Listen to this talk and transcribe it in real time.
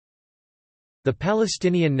The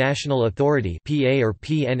Palestinian National Authority (PA or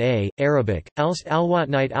PNA, Arabic,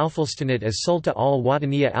 al-Watnite al-Falstanit as Sulta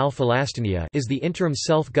al-Wataniya al-Falastiniya) is the interim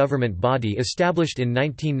self-government body established in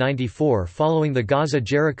 1994 following the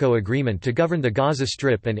Gaza-Jericho Agreement to govern the Gaza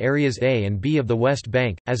Strip and areas A and B of the West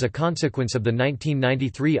Bank, as a consequence of the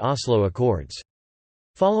 1993 Oslo Accords.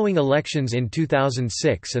 Following elections in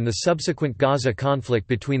 2006 and the subsequent Gaza conflict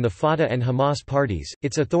between the Fatah and Hamas parties,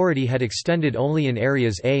 its authority had extended only in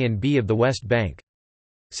areas A and B of the West Bank.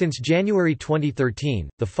 Since January 2013,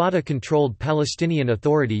 the Fatah-controlled Palestinian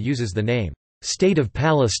Authority uses the name, State of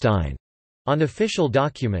Palestine. On official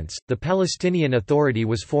documents, the Palestinian Authority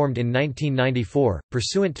was formed in 1994,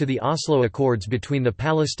 pursuant to the Oslo Accords between the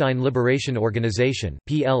Palestine Liberation Organization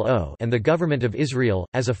 (PLO) and the Government of Israel,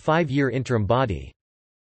 as a 5-year interim body.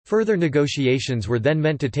 Further negotiations were then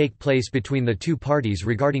meant to take place between the two parties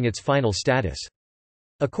regarding its final status.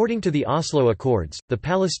 According to the Oslo Accords, the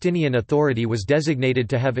Palestinian Authority was designated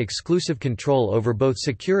to have exclusive control over both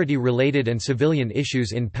security-related and civilian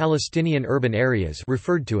issues in Palestinian urban areas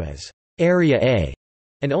referred to as Area A,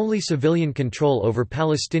 and only civilian control over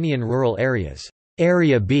Palestinian rural areas,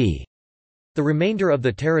 Area B. The remainder of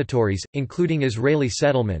the territories, including Israeli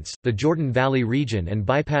settlements, the Jordan Valley region and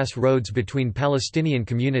bypass roads between Palestinian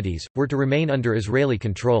communities, were to remain under Israeli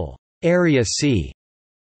control. Area C.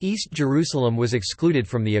 East Jerusalem was excluded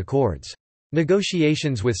from the accords.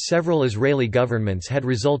 Negotiations with several Israeli governments had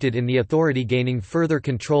resulted in the authority gaining further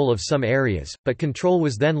control of some areas, but control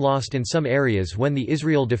was then lost in some areas when the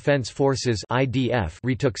Israel Defense Forces (IDF)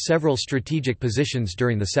 retook several strategic positions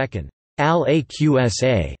during the Second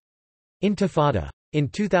Al-Aqsa Intifada. In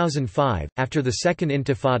 2005, after the Second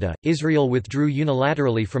Intifada, Israel withdrew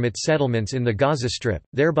unilaterally from its settlements in the Gaza Strip,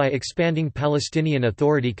 thereby expanding Palestinian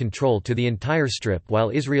Authority control to the entire Strip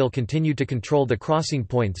while Israel continued to control the crossing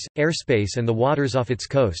points, airspace and the waters off its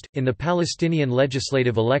coast. In the Palestinian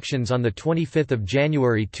legislative elections on 25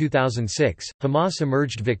 January 2006, Hamas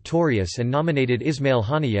emerged victorious and nominated Ismail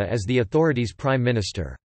Haniyeh as the authority's prime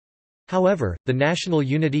minister. However, the National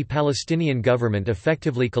Unity Palestinian government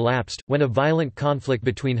effectively collapsed, when a violent conflict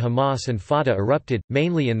between Hamas and Fatah erupted,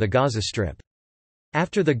 mainly in the Gaza Strip.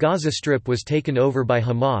 After the Gaza Strip was taken over by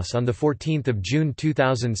Hamas on 14 June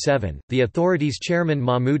 2007, the authority's chairman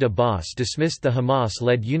Mahmoud Abbas dismissed the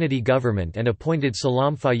Hamas-led unity government and appointed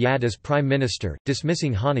Salam Fayyad as prime minister,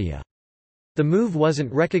 dismissing Haniyeh. The move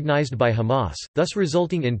wasn't recognized by Hamas, thus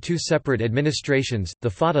resulting in two separate administrations, the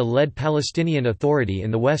Fatah-led Palestinian Authority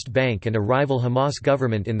in the West Bank and a rival Hamas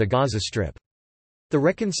government in the Gaza Strip. The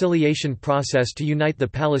reconciliation process to unite the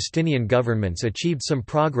Palestinian governments achieved some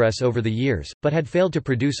progress over the years, but had failed to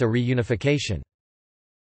produce a reunification.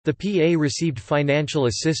 The PA received financial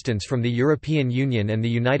assistance from the European Union and the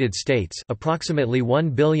United States, approximately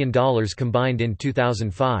 $1 billion combined in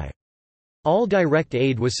 2005. All direct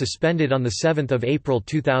aid was suspended on 7 April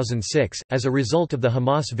 2006, as a result of the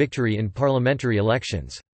Hamas victory in parliamentary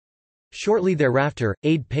elections. Shortly thereafter,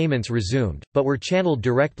 aid payments resumed, but were channeled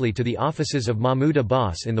directly to the offices of Mahmoud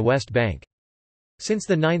Abbas in the West Bank. Since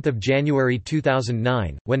 9 January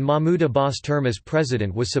 2009, when Mahmoud Abbas' term as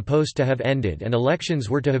president was supposed to have ended and elections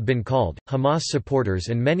were to have been called, Hamas supporters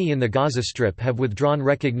and many in the Gaza Strip have withdrawn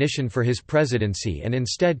recognition for his presidency and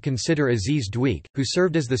instead consider Aziz Dweik, who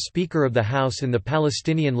served as the Speaker of the House in the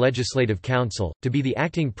Palestinian Legislative Council, to be the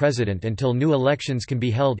acting president until new elections can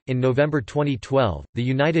be held. In November 2012, the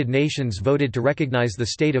United Nations voted to recognize the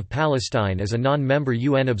State of Palestine as a non-member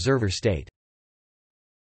UN observer state.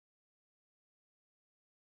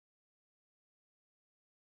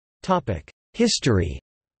 History.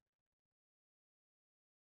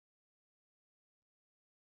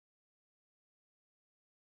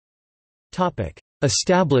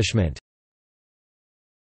 Establishment.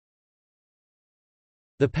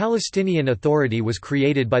 The Palestinian Authority was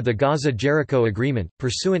created by the Gaza-Jericho Agreement,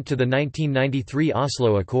 pursuant to the 1993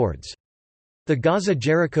 Oslo Accords. The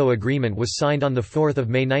Gaza-Jericho Agreement was signed on 4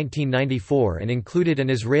 May 1994 and included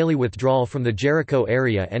an Israeli withdrawal from the Jericho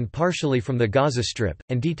area and partially from the Gaza Strip,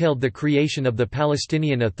 and detailed the creation of the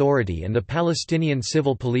Palestinian Authority and the Palestinian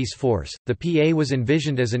Civil Police Force. The PA was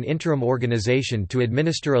envisioned as an interim organization to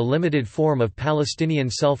administer a limited form of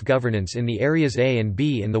Palestinian self-governance in the areas A and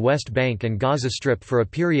B in the West Bank and Gaza Strip for a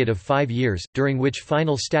period of 5 years, during which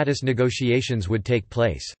final status negotiations would take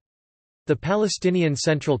place. The Palestinian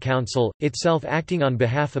Central Council, itself acting on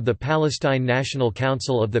behalf of the Palestine National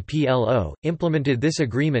Council of the PLO, implemented this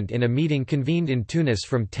agreement in a meeting convened in Tunis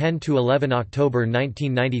from 10 to 11 October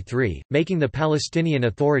 1993, making the Palestinian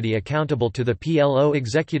Authority accountable to the PLO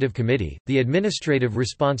Executive Committee. The administrative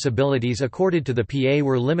responsibilities accorded to the PA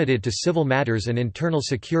were limited to civil matters and internal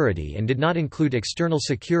security and did not include external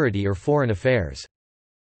security or foreign affairs.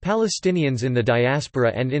 Palestinians in the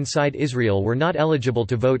diaspora and inside Israel were not eligible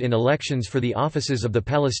to vote in elections for the offices of the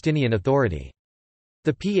Palestinian Authority.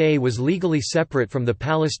 The PA was legally separate from the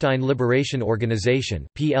Palestine Liberation Organization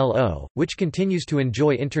 (PLO), which continues to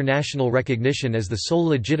enjoy international recognition as the sole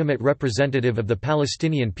legitimate representative of the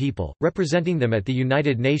Palestinian people, representing them at the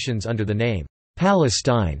United Nations under the name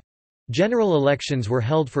Palestine. General elections were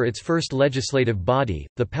held for its first legislative body,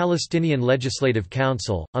 the Palestinian Legislative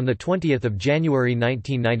Council, on 20 January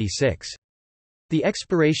 1996. The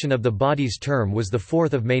expiration of the body's term was 4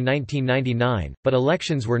 May 1999, but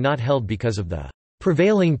elections were not held because of the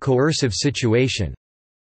prevailing coercive situation.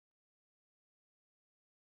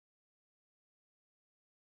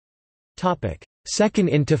 Second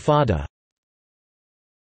Intifada.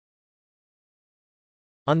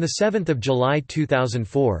 On 7 July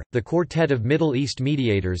 2004, the Quartet of Middle East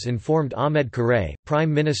Mediators informed Ahmed Kareh,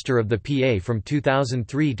 Prime Minister of the PA from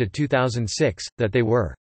 2003 to 2006, that they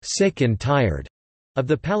were "sick and tired" of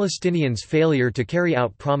the Palestinians' failure to carry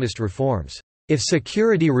out promised reforms. If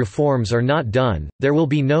security reforms are not done, there will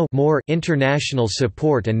be no more international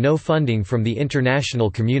support and no funding from the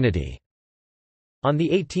international community. On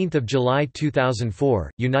 18 July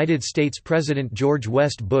 2004, United States President George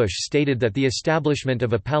West Bush stated that the establishment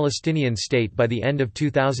of a Palestinian state by the end of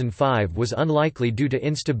 2005 was unlikely due to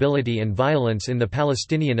instability and violence in the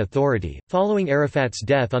Palestinian Authority. Following Arafat's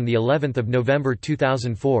death on the 11th of November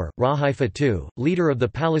 2004, Rahi Fatou, leader of the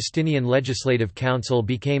Palestinian Legislative Council,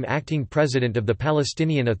 became acting president of the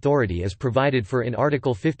Palestinian Authority as provided for in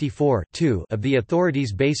Article 54 of the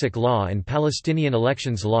authority's Basic Law and Palestinian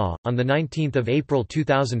Elections Law. On the 19th of April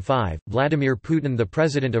 2005, Vladimir Putin, the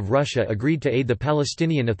President of Russia, agreed to aid the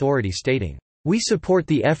Palestinian Authority, stating, "We support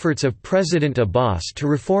the efforts of President Abbas to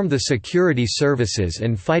reform the security services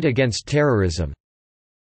and fight against terrorism.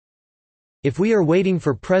 If we are waiting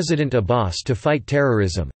for President Abbas to fight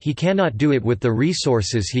terrorism, he cannot do it with the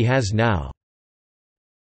resources he has now.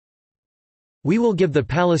 We will give the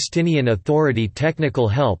Palestinian Authority technical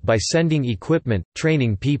help by sending equipment,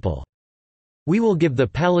 training people. We will give the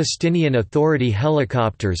Palestinian Authority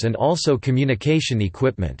helicopters and also communication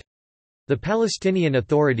equipment." The Palestinian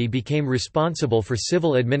Authority became responsible for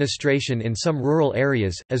civil administration in some rural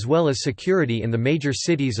areas, as well as security in the major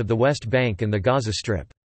cities of the West Bank and the Gaza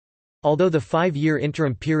Strip. Although the 5-year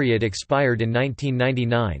interim period expired in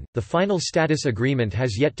 1999, the final status agreement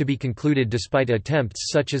has yet to be concluded despite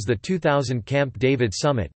attempts such as the 2000 Camp David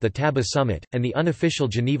Summit, the Taba Summit, and the unofficial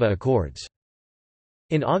Geneva Accords.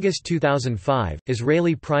 In August 2005,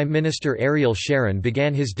 Israeli Prime Minister Ariel Sharon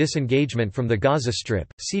began his disengagement from the Gaza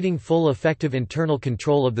Strip, ceding full effective internal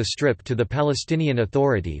control of the Strip to the Palestinian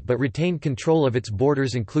Authority but retained control of its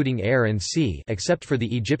borders including air and sea except for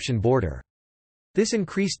the Egyptian border. This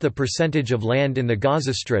increased the percentage of land in the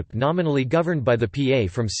Gaza Strip nominally governed by the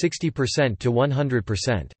PA from 60% to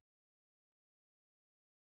 100%.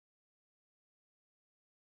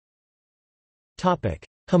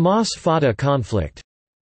 Hamas-Fatah conflict.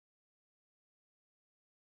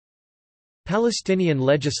 Palestinian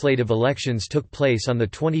legislative elections took place on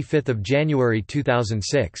 25 January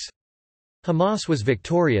 2006. Hamas was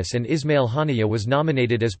victorious and Ismail Haniyeh was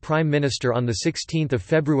nominated as Prime Minister on 16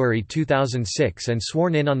 February 2006 and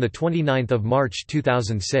sworn in on 29 March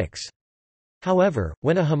 2006. However,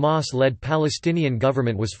 when a Hamas-led Palestinian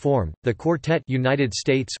government was formed, the Quartet United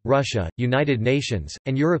States, Russia, United Nations,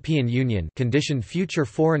 and European Union conditioned future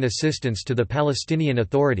foreign assistance to the Palestinian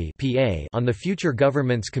Authority (PA) on the future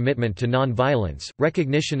government's commitment to non-violence,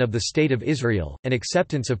 recognition of the State of Israel, and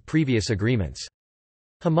acceptance of previous agreements.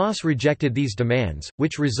 Hamas rejected these demands,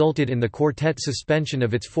 which resulted in the Quartet's suspension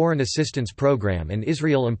of its foreign assistance program and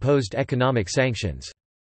Israel imposed economic sanctions.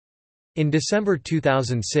 In December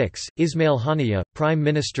 2006, Ismail Haniyeh, Prime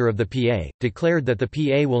Minister of the PA, declared that the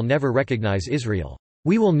PA will never recognize Israel.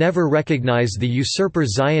 "We will never recognize the usurper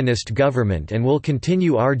Zionist government and will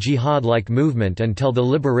continue our jihad-like movement until the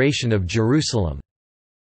liberation of Jerusalem."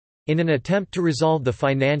 In an attempt to resolve the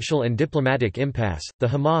financial and diplomatic impasse, the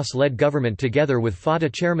Hamas-led government together with Fatah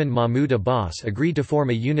chairman Mahmoud Abbas agreed to form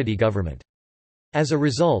a unity government. As a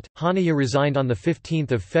result, Haniyeh resigned on 15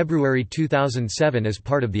 February 2007 as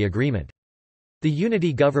part of the agreement. The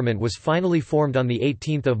unity government was finally formed on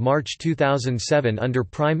 18 March 2007 under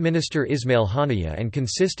Prime Minister Ismail Haniyeh and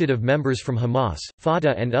consisted of members from Hamas,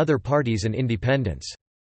 Fatah and other parties and independents.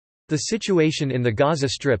 The situation in the Gaza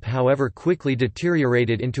Strip however quickly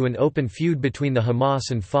deteriorated into an open feud between the Hamas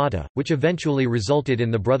and Fatah, which eventually resulted in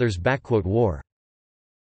the brothers' war.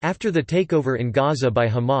 After the takeover in Gaza by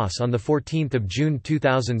Hamas on 14 June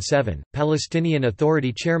 2007, Palestinian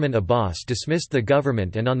Authority Chairman Abbas dismissed the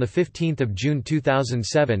government and on 15 June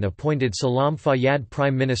 2007 appointed Salam Fayyad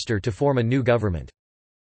Prime Minister to form a new government.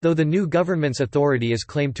 Though the new government's authority is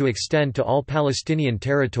claimed to extend to all Palestinian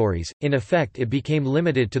territories, in effect it became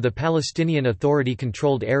limited to the Palestinian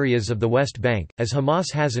Authority-controlled areas of the West Bank, as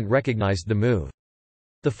Hamas hasn't recognized the move.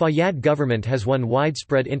 The Fayyad government has won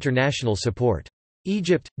widespread international support.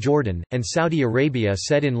 Egypt, Jordan, and Saudi Arabia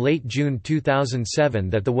said in late June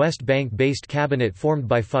 2007 that the West Bank-based cabinet formed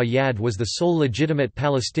by Fayyad was the sole legitimate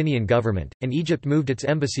Palestinian government, and Egypt moved its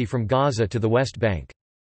embassy from Gaza to the West Bank.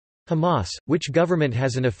 Hamas, which government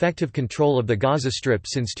has an effective control of the Gaza Strip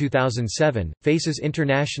since 2007, faces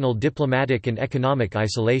international diplomatic and economic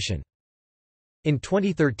isolation. In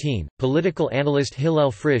 2013, political analyst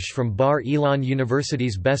Hillel Frisch from Bar Ilan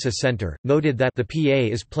University's Bessa Center, noted that the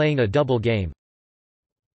PA is playing a double game.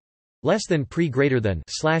 Less than pre greater than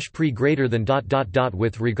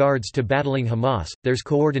with regards to battling Hamas, there's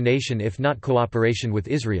coordination if not cooperation with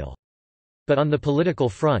Israel. But on the political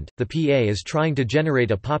front, the PA is trying to generate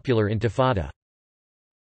a popular intifada.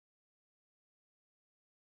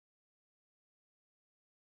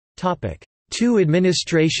 Two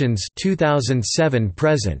administrations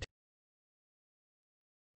 2007–present.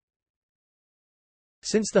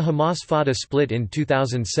 Since the Hamas-Fatah split in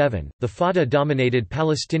 2007, the Fatah-dominated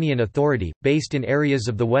Palestinian Authority, based in areas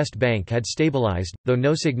of the West Bank had stabilized, though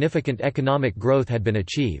no significant economic growth had been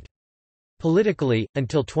achieved. Politically,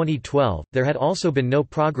 until 2012, there had also been no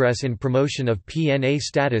progress in promotion of PNA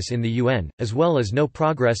status in the UN, as well as no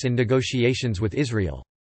progress in negotiations with Israel.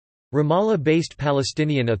 Ramallah-based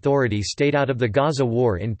Palestinian Authority stayed out of the Gaza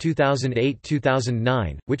War in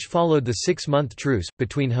 2008–2009, which followed the six-month truce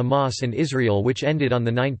between Hamas and Israel which ended on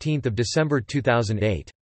 19 December 2008.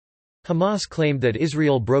 Hamas claimed that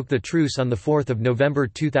Israel broke the truce on 4 November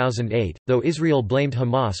 2008, though Israel blamed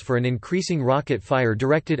Hamas for an increasing rocket fire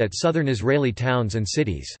directed at southern Israeli towns and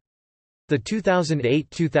cities. The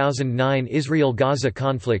 2008–2009 Israel–Gaza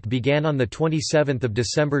conflict began on 27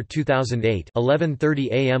 December 2008 11:30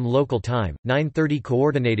 a.m. local time, 9:30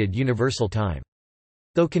 Coordinated Universal Time.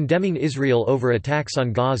 Though condemning Israel over attacks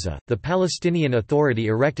on Gaza, the Palestinian Authority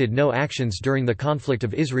erected no actions during the conflict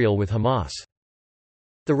of Israel with Hamas.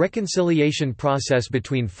 The reconciliation process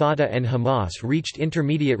between Fatah and Hamas reached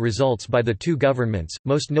intermediate results by the two governments,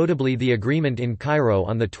 most notably the agreement in Cairo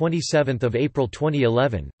on 27 April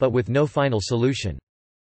 2011, but with no final solution.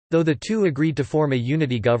 Though the two agreed to form a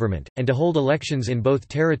unity government, and to hold elections in both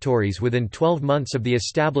territories within 12 months of the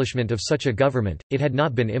establishment of such a government, it had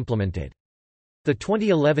not been implemented. The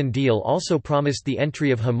 2011 deal also promised the entry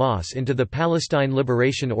of Hamas into the Palestine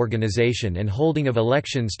Liberation Organization and holding of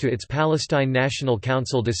elections to its Palestine National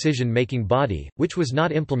Council decision-making body, which was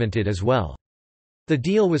not implemented as well. The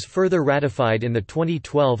deal was further ratified in the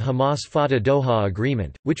 2012 Hamas-Fatah Doha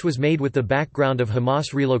Agreement, which was made with the background of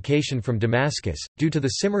Hamas relocation from Damascus, due to the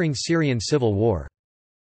simmering Syrian civil war.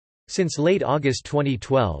 Since late August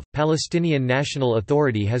 2012, Palestinian National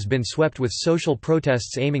Authority has been swept with social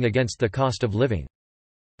protests aiming against the cost of living.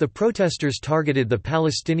 The protesters targeted the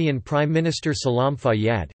Palestinian Prime Minister Salam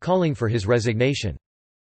Fayyad, calling for his resignation.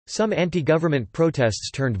 Some anti-government protests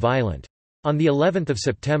turned violent. On the 11th of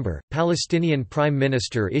September, Palestinian Prime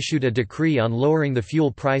Minister issued a decree on lowering the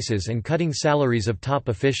fuel prices and cutting salaries of top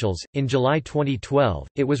officials. In July 2012,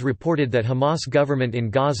 it was reported that Hamas government in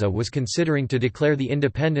Gaza was considering to declare the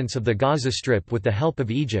independence of the Gaza Strip with the help of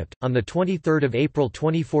Egypt. On the 23rd of April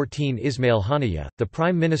 2014, Ismail Haniyeh, the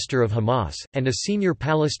Prime Minister of Hamas, and a senior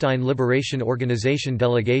Palestine Liberation Organization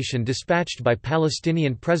delegation dispatched by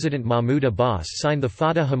Palestinian President Mahmoud Abbas signed the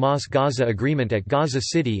Fatah-Hamas Gaza Agreement at Gaza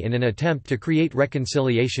City in an attempt to create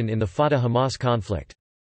reconciliation in the Fatah-Hamas conflict.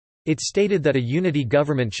 It stated that a unity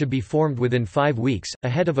government should be formed within 5 weeks,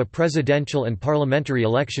 ahead of a presidential and parliamentary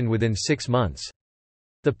election within 6 months.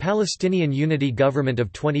 The Palestinian Unity Government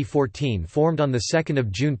of 2014 formed on 2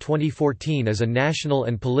 June 2014 as a national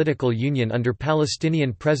and political union under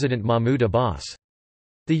Palestinian President Mahmoud Abbas.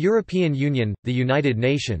 The European Union, the United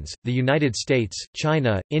Nations, the United States,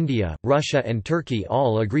 China, India, Russia and Turkey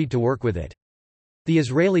all agreed to work with it. The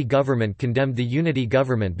Israeli government condemned the unity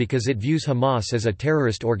government because it views Hamas as a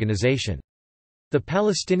terrorist organization. The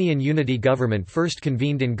Palestinian Unity Government first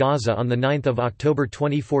convened in Gaza on 9 October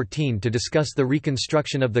 2014 to discuss the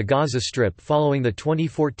reconstruction of the Gaza Strip following the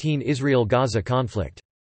 2014 Israel-Gaza conflict.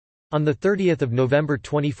 On 30 November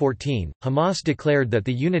 2014, Hamas declared that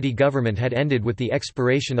the unity government had ended with the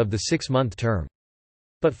expiration of the six-month term.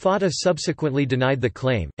 But Fatah subsequently denied the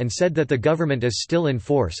claim, and said that the government is still in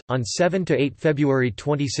force. On 7 to 8 February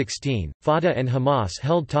 2016, Fatah and Hamas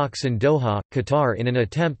held talks in Doha, Qatar in an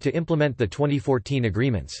attempt to implement the 2014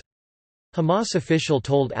 agreements. Hamas official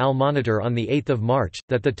told Al Monitor on 8 March,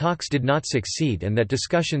 that the talks did not succeed and that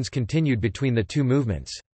discussions continued between the two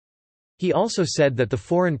movements. He also said that the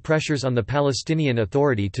foreign pressures on the Palestinian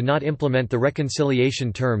Authority to not implement the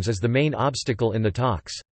reconciliation terms is the main obstacle in the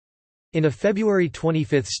talks. In a February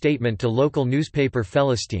 25 statement to local newspaper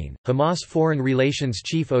Palestine, Hamas Foreign Relations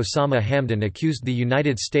Chief Osama Hamdan accused the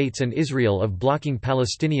United States and Israel of blocking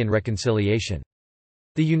Palestinian reconciliation.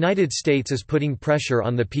 The United States is putting pressure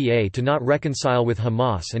on the PA to not reconcile with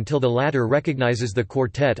Hamas until the latter recognizes the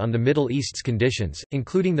Quartet on the Middle East's conditions,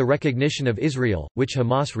 including the recognition of Israel, which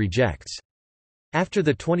Hamas rejects. After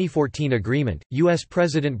the 2014 agreement, U.S.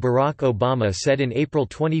 President Barack Obama said in April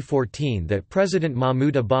 2014 that President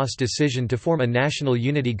Mahmoud Abbas' decision to form a national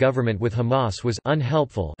unity government with Hamas was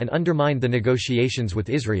unhelpful and undermined the negotiations with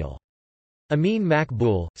Israel. Amin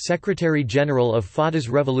Makboul, Secretary-General of Fatah's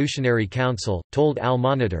Revolutionary Council, told Al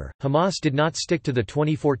Monitor, Hamas did not stick to the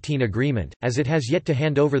 2014 agreement, as it has yet to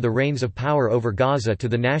hand over the reins of power over Gaza to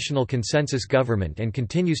the National Consensus Government and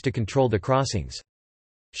continues to control the crossings.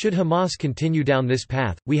 Should Hamas continue down this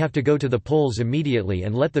path, we have to go to the polls immediately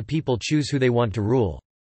and let the people choose who they want to rule.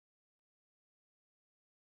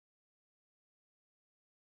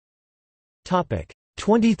 Topic: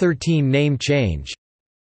 2013 name change.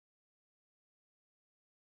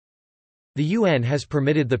 The UN has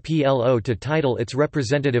permitted the PLO to title its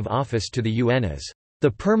representative office to the UN as the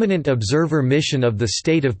Permanent Observer Mission of the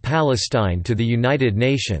State of Palestine to the United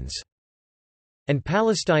Nations, and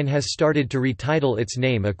Palestine has started to retitle its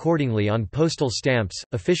name accordingly on postal stamps,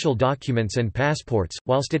 official documents and passports,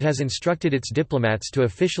 whilst it has instructed its diplomats to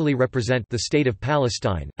officially represent the State of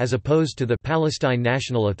Palestine, as opposed to the Palestinian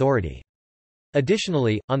National Authority.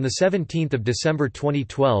 Additionally, on 17 December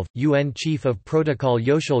 2012, UN Chief of Protocol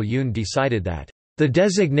Yoshul Yoon decided that, "...the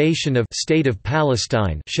designation of State of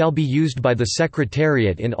Palestine shall be used by the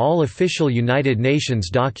Secretariat in all official United Nations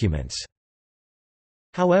documents."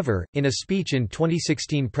 However, in a speech in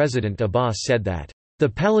 2016 President Abbas said that, "...the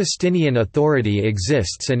Palestinian Authority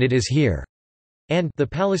exists and it is here," and "...the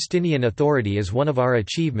Palestinian Authority is one of our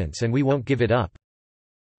achievements and we won't give it up."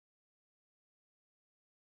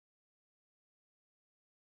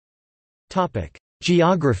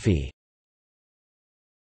 Geography.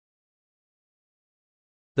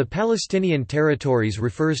 The Palestinian territories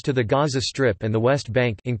refers to the Gaza Strip and the West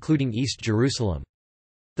Bank, including East Jerusalem.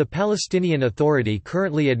 The Palestinian Authority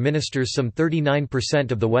currently administers some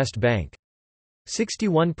 39% of the West Bank.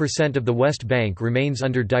 61% of the West Bank remains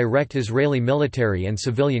under direct Israeli military and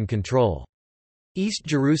civilian control. East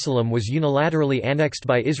Jerusalem was unilaterally annexed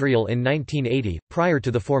by Israel in 1980, prior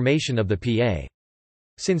to the formation of the PA.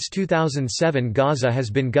 Since 2007, Gaza has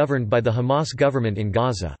been governed by the Hamas government in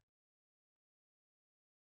Gaza.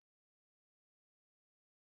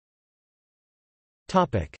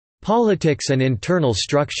 Politics and internal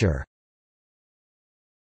structure.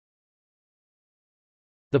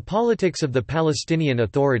 The politics of the Palestinian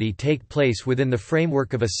Authority take place within the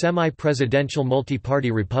framework of a semi-presidential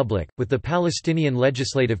multi-party republic, with the Palestinian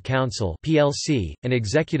Legislative Council (PLC), an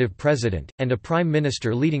executive president, and a prime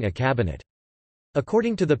minister leading a cabinet.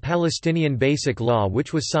 According to the Palestinian Basic Law,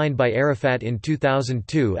 which was signed by Arafat in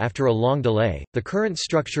 2002 after a long delay, the current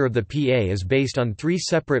structure of the PA is based on three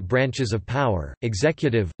separate branches of power: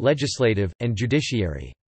 executive, legislative, and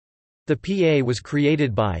judiciary. The PA was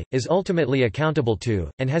created by, is ultimately accountable to,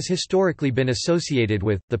 and has historically been associated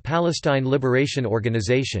with, the Palestine Liberation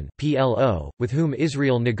Organization (PLO), with whom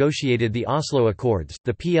Israel negotiated the Oslo Accords.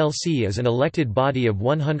 The PLC is an elected body of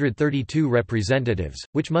 132 representatives,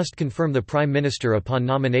 which must confirm the Prime Minister upon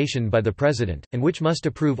nomination by the President, and which must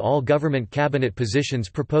approve all government cabinet positions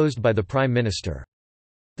proposed by the Prime Minister.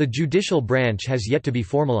 The judicial branch has yet to be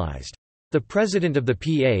formalized. The president of the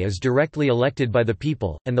PA is directly elected by the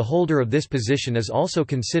people, and the holder of this position is also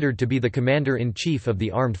considered to be the commander-in-chief of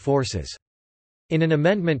the armed forces. In an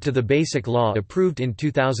amendment to the Basic Law approved in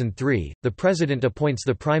 2003, the president appoints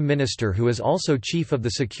the prime minister, who is also chief of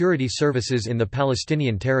the security services in the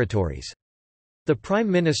Palestinian territories. The Prime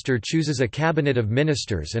Minister chooses a cabinet of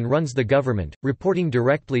ministers and runs the government, reporting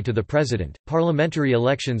directly to the President. Parliamentary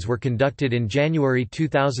elections were conducted in January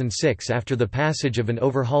 2006 after the passage of an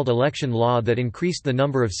overhauled election law that increased the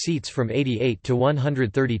number of seats from 88 to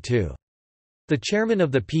 132. The chairman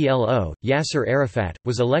of the PLO, Yasser Arafat,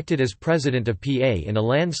 was elected as president of PA in a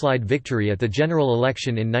landslide victory at the general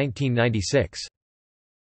election in 1996.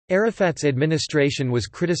 Arafat's administration was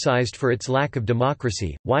criticized for its lack of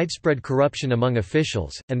democracy, widespread corruption among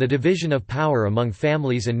officials, and the division of power among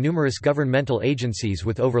families and numerous governmental agencies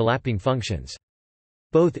with overlapping functions.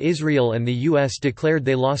 Both Israel and the U.S. declared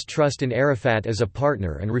they lost trust in Arafat as a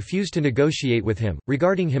partner and refused to negotiate with him,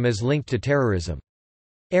 regarding him as linked to terrorism.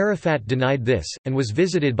 Arafat denied this, and was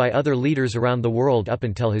visited by other leaders around the world up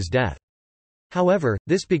until his death. However,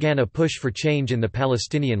 this began a push for change in the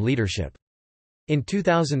Palestinian leadership. In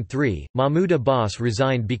 2003, Mahmoud Abbas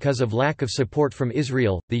resigned because of lack of support from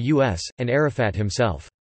Israel, the US, and Arafat himself.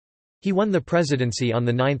 He won the presidency on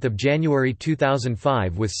 9 January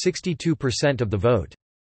 2005 with 62% of the vote.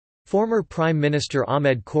 Former Prime Minister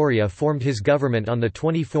Ahmed Correa formed his government on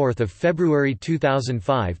 24 February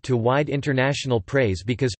 2005 to wide international praise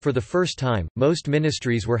because, for the first time, most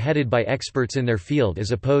ministries were headed by experts in their field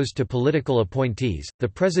as opposed to political appointees. The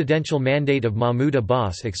presidential mandate of Mahmoud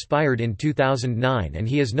Abbas expired in 2009 and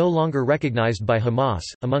he is no longer recognized by Hamas,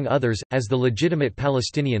 among others, as the legitimate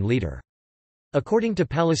Palestinian leader. According to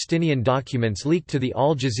Palestinian documents leaked to the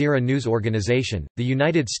Al Jazeera news organization, the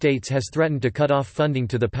United States has threatened to cut off funding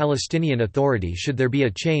to the Palestinian Authority should there be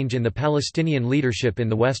a change in the Palestinian leadership in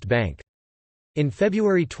the West Bank. In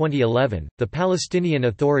February 2011, the Palestinian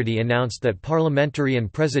Authority announced that parliamentary and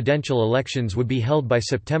presidential elections would be held by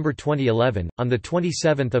September 2011. On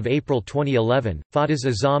 27 April 2011, Fatah's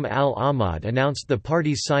Azzam al-Ahmad announced the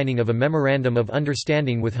party's signing of a Memorandum of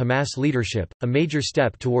Understanding with Hamas leadership, a major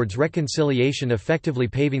step towards reconciliation effectively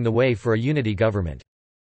paving the way for a unity government.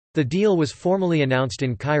 The deal was formally announced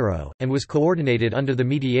in Cairo, and was coordinated under the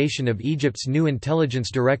mediation of Egypt's new intelligence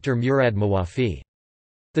director Murad Mawafi.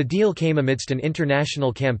 The deal came amidst an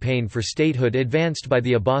international campaign for statehood advanced by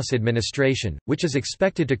the Abbas administration, which is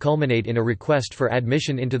expected to culminate in a request for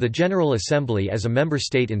admission into the General Assembly as a member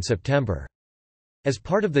state in September. As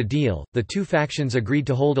part of the deal, the two factions agreed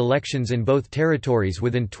to hold elections in both territories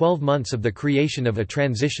within 12 months of the creation of a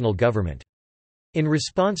transitional government. In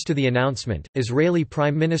response to the announcement, Israeli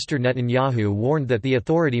Prime Minister Netanyahu warned that the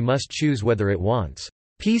authority must choose whether it wants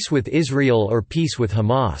peace with Israel or peace with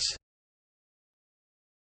Hamas.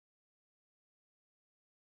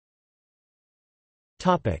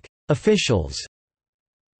 Officials.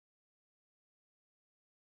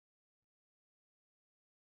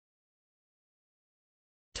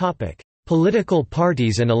 Political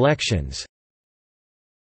parties and elections.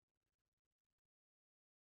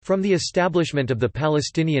 From the establishment of the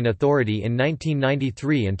Palestinian Authority in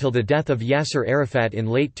 1993 until the death of Yasser Arafat in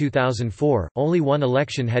late 2004, only one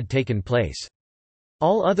election had taken place.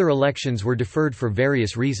 All other elections were deferred for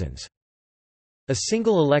various reasons. A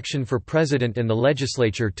single election for president and the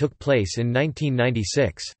legislature took place in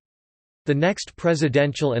 1996. The next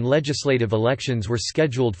presidential and legislative elections were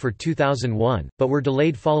scheduled for 2001, but were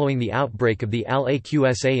delayed following the outbreak of the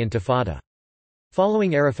Al-Aqsa Intifada.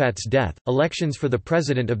 Following Arafat's death, elections for the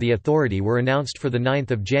president of the authority were announced for 9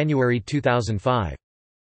 January 2005.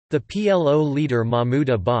 The PLO leader Mahmoud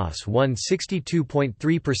Abbas won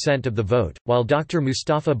 62.3% of the vote, while Dr.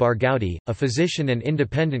 Mustafa Barghouti, a physician and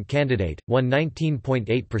independent candidate, won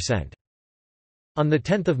 19.8%. On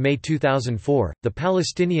 10 May 2004, the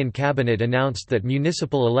Palestinian cabinet announced that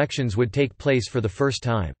municipal elections would take place for the first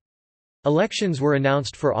time. Elections were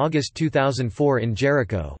announced for August 2004 in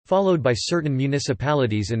Jericho, followed by certain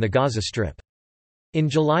municipalities in the Gaza Strip. In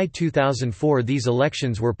July 2004 these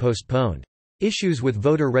elections were postponed. Issues with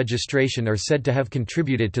voter registration are said to have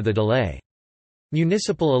contributed to the delay.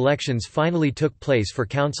 Municipal elections finally took place for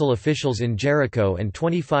council officials in Jericho and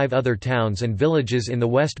 25 other towns and villages in the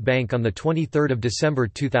West Bank on 23 December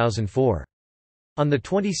 2004. On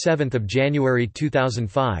 27 January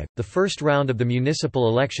 2005, the first round of the municipal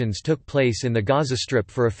elections took place in the Gaza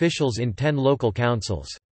Strip for officials in 10 local councils.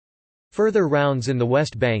 Further rounds in the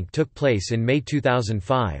West Bank took place in May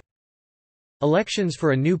 2005. Elections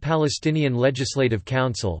for a new Palestinian Legislative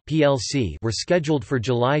Council (PLC) were scheduled for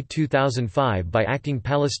July 2005 by acting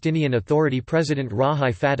Palestinian Authority President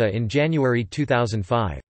Rahi Fatah in January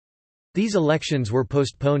 2005. These elections were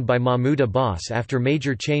postponed by Mahmoud Abbas after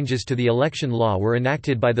major changes to the election law were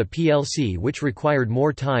enacted by the PLC, which required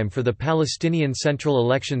more time for the Palestinian Central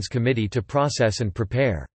Elections Committee to process and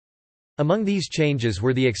prepare. Among these changes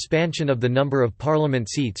were the expansion of the number of parliament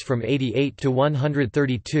seats from 88 to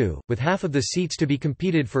 132, with half of the seats to be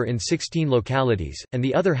competed for in 16 localities, and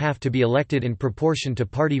the other half to be elected in proportion to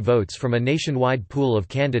party votes from a nationwide pool of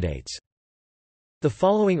candidates. The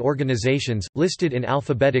following organizations, listed in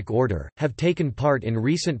alphabetic order, have taken part in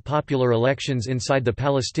recent popular elections inside the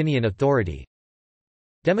Palestinian Authority.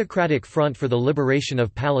 Democratic Front for the Liberation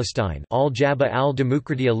of Palestine, Al-Jabha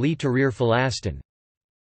al-Demokratia li Tahrir Falastin.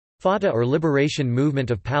 Fatah or Liberation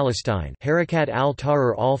Movement of Palestine, Harakat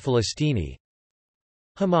al-Tahrir al-Falastini.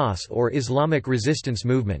 Hamas or Islamic Resistance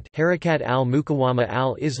Movement, Harakat al-Muqawama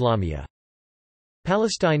al-Islamiyya.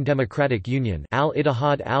 Palestine Democratic Union,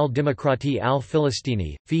 Al-Ittihad al-Demokrati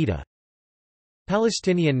al-Filistini, FIDA.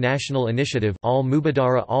 Palestinian National Initiative,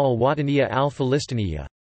 Al-Mubadara al-Wataniya al-Falistiniya.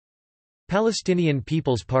 Palestinian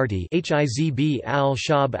People's Party, Hizb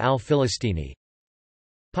al-Shab al-Filistini.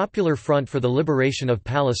 Popular Front for the Liberation of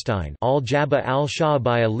Palestine, Al-Jabha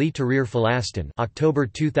al-Sha'biyya li Tahrir Falastin. October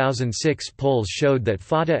 2006 polls showed that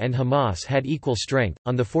Fatah and Hamas had equal strength.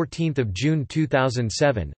 On the 14th of June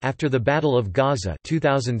 2007, after the Battle of Gaza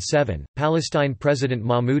 2007, Palestine President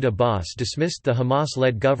Mahmoud Abbas dismissed the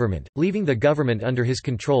Hamas-led government, leaving the government under his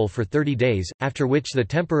control for 30 days, after which the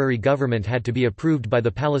temporary government had to be approved by the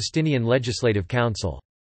Palestinian Legislative Council.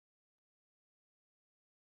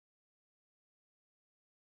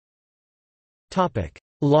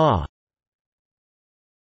 Law.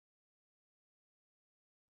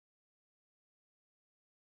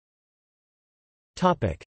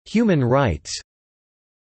 Human rights.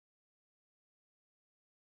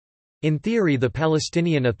 In theory, the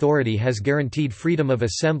Palestinian Authority has guaranteed freedom of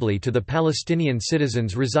assembly to the Palestinian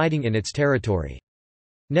citizens residing in its territory.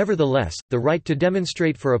 Nevertheless, the right to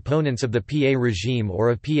demonstrate for opponents of the PA regime or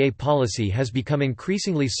of PA policy has become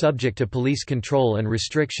increasingly subject to police control and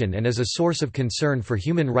restriction and is a source of concern for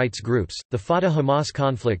human rights groups. The Fatah-Hamas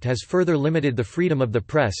conflict has further limited the freedom of the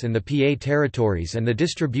press in the PA territories and the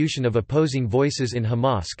distribution of opposing voices in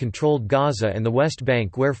Hamas-controlled Gaza and the West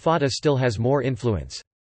Bank, where Fatah still has more influence.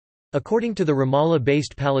 According to the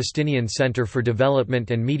Ramallah-based Palestinian Center for Development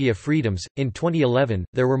and Media Freedoms, in 2011,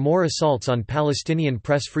 there were more assaults on Palestinian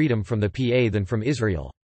press freedom from the PA than from Israel.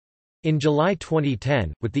 In July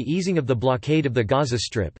 2010, with the easing of the blockade of the Gaza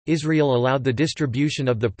Strip, Israel allowed the distribution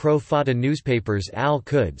of the pro-Fatah newspapers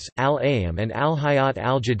Al-Quds, Al-Ayyam and Al-Hayat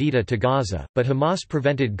al-Jadida to Gaza, but Hamas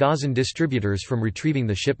prevented Gazan distributors from retrieving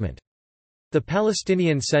the shipment. The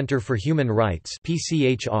Palestinian Center for Human Rights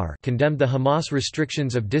 (PCHR) condemned the Hamas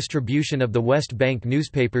restrictions of distribution of the West Bank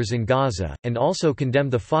newspapers in Gaza, and also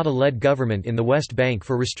condemned the Fatah-led government in the West Bank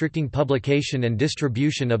for restricting publication and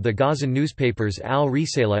distribution of the Gazan newspapers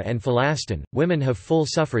Al-Risala and Falastin. Women have full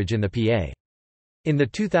suffrage in the PA. In the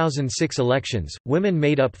 2006 elections, women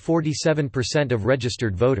made up 47% of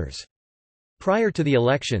registered voters. Prior to the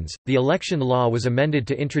elections, the election law was amended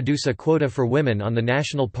to introduce a quota for women on the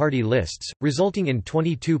national party lists, resulting in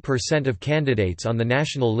 22% of candidates on the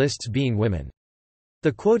national lists being women.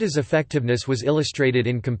 The quota's effectiveness was illustrated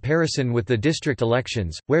in comparison with the district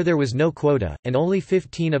elections, where there was no quota, and only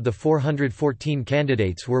 15 of the 414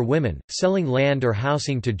 candidates were women. Selling land or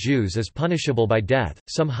housing to Jews is punishable by death.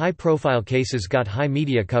 Some high-profile cases got high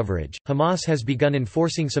media coverage. Hamas has begun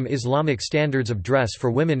enforcing some Islamic standards of dress for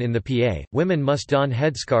women in the PA. Women must don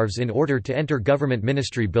headscarves in order to enter government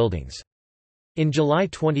ministry buildings. In July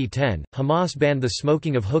 2010, Hamas banned the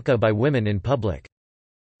smoking of hookah by women in public.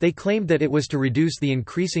 They claimed that it was to reduce the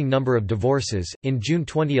increasing number of divorces. In June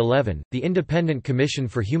 2011, the Independent Commission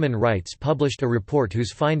for Human Rights published a report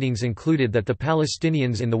whose findings included that the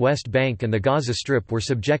Palestinians in the West Bank and the Gaza Strip were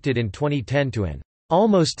subjected in 2010 to an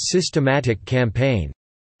almost systematic campaign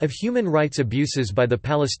of human rights abuses by the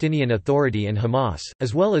Palestinian Authority and Hamas,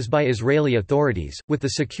 as well as by Israeli authorities, with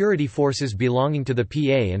the security forces belonging to the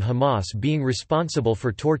PA and Hamas being responsible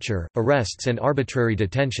for torture, arrests and arbitrary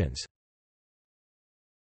detentions.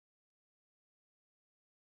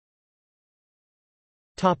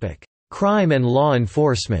 Crime and law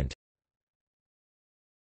enforcement.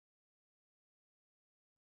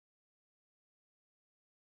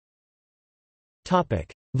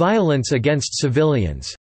 Violence against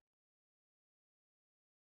civilians.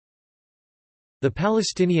 The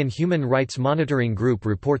Palestinian Human Rights Monitoring Group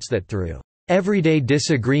reports that through everyday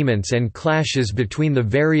disagreements and clashes between the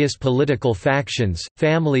various political factions,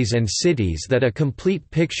 families and cities that a complete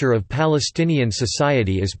picture of Palestinian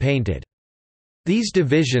society is painted. These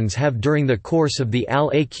divisions have during the course of the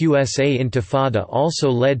Al-Aqsa Intifada also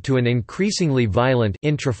led to an increasingly violent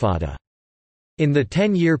intrafada. In the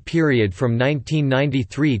 10-year period from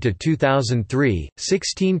 1993 to 2003,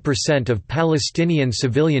 16% of Palestinian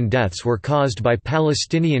civilian deaths were caused by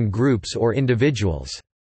Palestinian groups or individuals.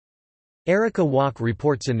 Erica Walk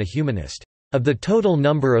reports in The Humanist, "Of the total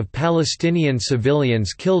number of Palestinian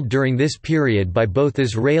civilians killed during this period by both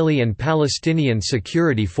Israeli and Palestinian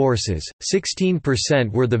security forces,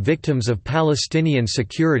 16% were the victims of Palestinian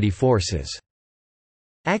security forces."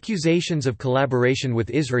 Accusations of collaboration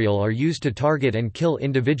with Israel are used to target and kill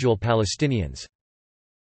individual Palestinians.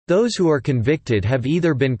 Those who are convicted have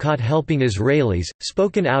either been caught helping Israelis,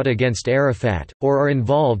 spoken out against Arafat, or are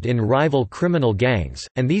involved in rival criminal gangs,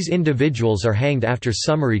 and these individuals are hanged after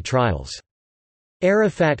summary trials.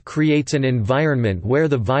 Arafat creates an environment where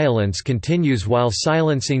the violence continues while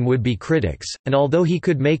silencing would-be critics, and although he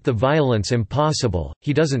could make the violence impossible,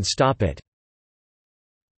 he doesn't stop it.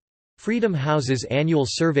 Freedom House's annual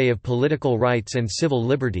survey of political rights and civil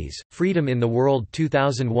liberties, Freedom in the World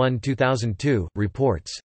 2001-2002,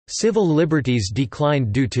 reports, "Civil liberties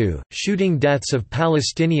declined due to shooting deaths of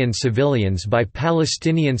Palestinian civilians by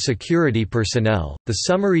Palestinian security personnel, the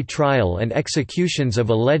summary trial and executions of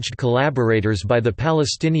alleged collaborators by the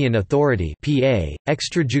Palestinian Authority (PA),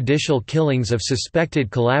 extrajudicial killings of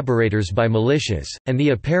suspected collaborators by militias, and the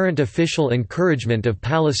apparent official encouragement of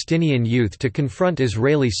Palestinian youth to confront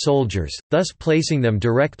Israeli soldiers, thus placing them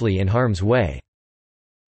directly in harm's way."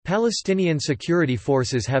 Palestinian security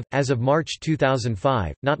forces have, as of March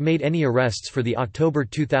 2005, not made any arrests for the October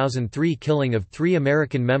 2003 killing of 3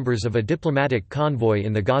 American members of a diplomatic convoy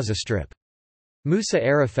in the Gaza Strip. Musa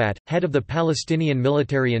Arafat, head of the Palestinian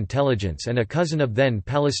military intelligence and a cousin of then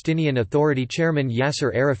Palestinian Authority chairman Yasser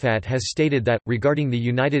Arafat, has stated that, regarding the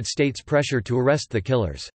United States' pressure to arrest the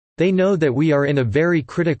killers, "They know that we are in a very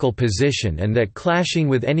critical position and that clashing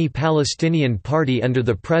with any Palestinian party under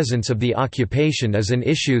the presence of the occupation is an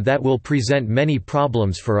issue that will present many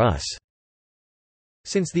problems for us."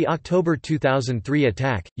 Since the October 2003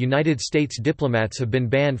 attack, United States diplomats have been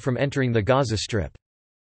banned from entering the Gaza Strip.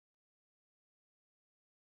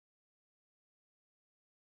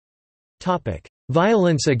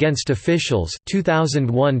 Violence against officials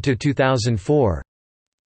 2001 to 2004.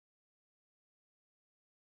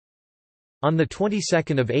 On the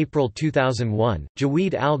 22nd of April 2001,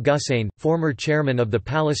 Jawed al-Ghussein, former chairman of the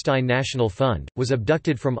Palestine National Fund, was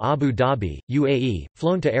abducted from Abu Dhabi, UAE,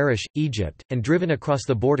 flown to Arish, Egypt, and driven across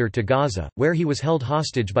the border to Gaza, where he was held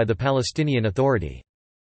hostage by the Palestinian Authority.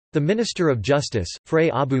 The Minister of Justice, Frey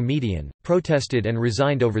Abu Median, protested and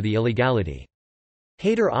resigned over the illegality.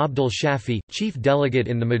 Haider Abdul Shafi, chief delegate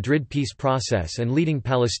in the Madrid peace process and leading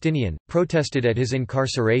Palestinian, protested at his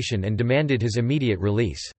incarceration and demanded his immediate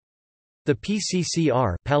release. The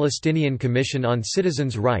PCCR, Palestinian Commission on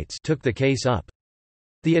Citizens' Rights, took the case up.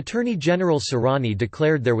 The Attorney General Sarani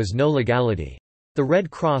declared there was no legality. The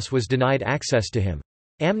Red Cross was denied access to him.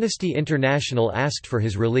 Amnesty International asked for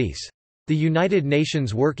his release. The United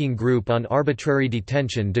Nations Working Group on Arbitrary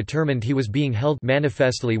Detention determined he was being held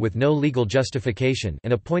manifestly with no legal justification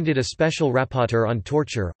and appointed a special rapporteur on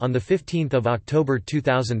torture. On 15 October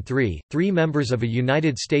 2003, 3 members of a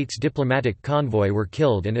United States diplomatic convoy were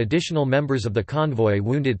killed and additional members of the convoy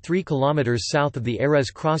wounded 3 kilometers south of the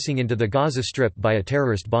Erez crossing into the Gaza Strip by a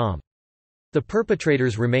terrorist bomb. The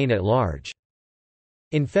perpetrators remain at large.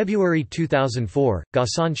 In February 2004,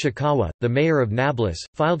 Ghassan Shakawa, the mayor of Nablus,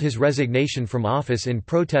 filed his resignation from office in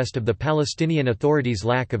protest of the Palestinian Authority's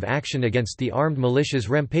lack of action against the armed militias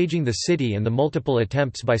rampaging the city and the multiple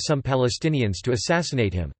attempts by some Palestinians to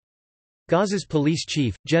assassinate him. Gaza's police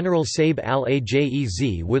chief, General Saeb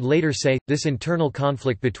al-Ajez would later say, "This internal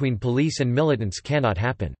conflict between police and militants cannot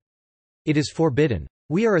happen. It is forbidden.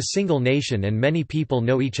 We are a single nation and many people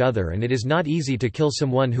know each other, and it is not easy to kill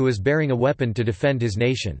someone who is bearing a weapon to defend his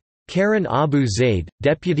nation." Karen Abu Zaid,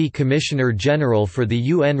 Deputy Commissioner General for the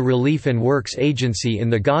UN Relief and Works Agency in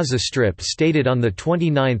the Gaza Strip, stated on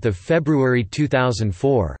 29 February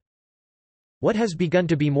 2004. What has begun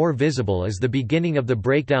to be more visible is the beginning of the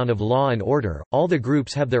breakdown of law and order. All the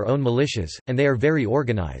groups have their own militias, and they are very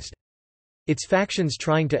organized. Its factions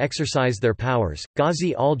trying to exercise their powers.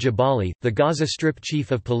 Ghazi al-Jabali, the Gaza Strip chief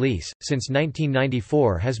of police, since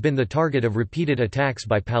 1994 has been the target of repeated attacks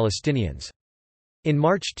by Palestinians. In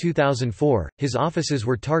March 2004, his offices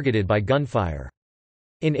were targeted by gunfire.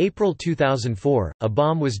 In April 2004, a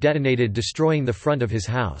bomb was detonated destroying the front of his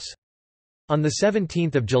house. On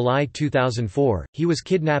 17 July 2004, he was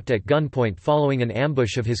kidnapped at gunpoint following an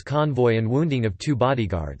ambush of his convoy and wounding of 2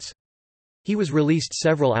 bodyguards. He was released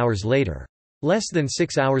several hours later. Less than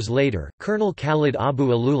 6 hours later, Colonel Khalid Abu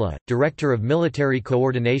Alula, director of military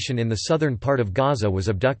coordination in the southern part of Gaza, was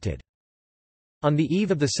abducted. On the eve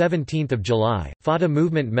of 17 July, Fatah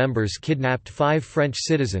movement members kidnapped 5 French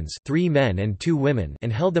citizens, 3 men and 2 women,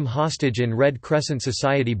 and held them hostage in Red Crescent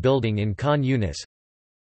Society building in Khan Yunis.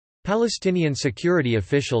 Palestinian security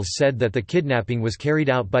officials said that the kidnapping was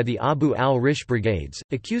carried out by the Abu al-Rish brigades,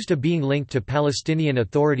 accused of being linked to Palestinian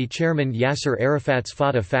Authority chairman Yasser Arafat's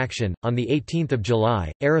Fatah faction. On 18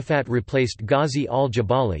 July, Arafat replaced Ghazi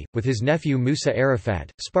al-Jabali, with his nephew Musa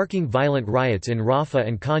Arafat, sparking violent riots in Rafah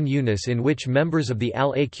and Khan Yunis in which members of the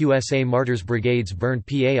Al-Aqsa Martyrs brigades burned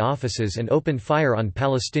PA offices and opened fire on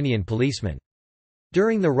Palestinian policemen.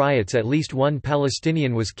 During the riots at least 1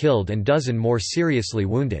 Palestinian was killed and dozen more seriously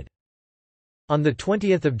wounded. On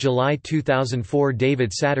 20 July 2004 David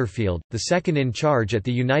Satterfield, the second in charge at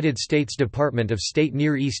the United States Department of State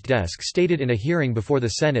Near East desk stated in a hearing before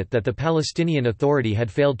the Senate that the Palestinian Authority had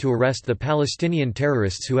failed to arrest the Palestinian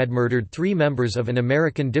terrorists who had murdered 3 members of an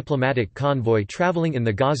American diplomatic convoy traveling in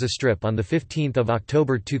the Gaza Strip on 15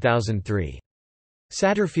 October 2003.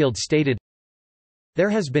 Satterfield stated, "There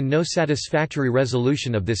has been no satisfactory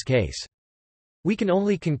resolution of this case. We can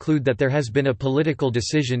only conclude that there has been a political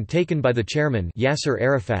decision taken by the chairman Yasser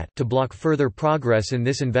Arafat to block further progress in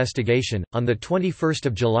this investigation." On 21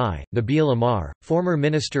 July, Nabil Amar, former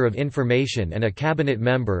Minister of Information and a cabinet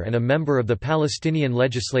member and a member of the Palestinian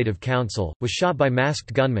Legislative Council, was shot by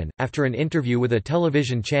masked gunmen, after an interview with a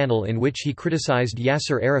television channel in which he criticized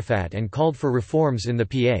Yasser Arafat and called for reforms in the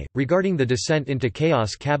PA. Regarding the descent into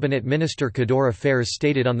chaos, Cabinet Minister Kador Affairs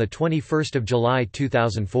stated on 21 July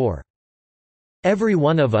 2004. "Every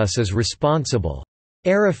one of us is responsible.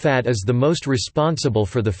 Arafat is the most responsible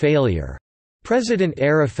for the failure. President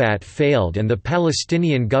Arafat failed and the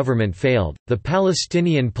Palestinian government failed, the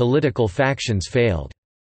Palestinian political factions failed."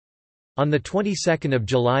 On the 22nd of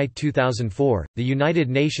July 2004, the United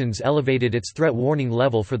Nations elevated its threat warning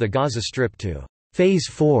level for the Gaza Strip to Phase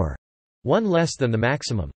 4, one less than the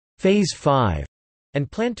maximum Phase 5. And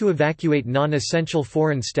planned to evacuate non-essential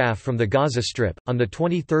foreign staff from the Gaza Strip. On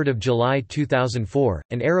 23 July 2004,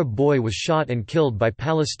 an Arab boy was shot and killed by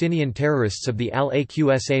Palestinian terrorists of the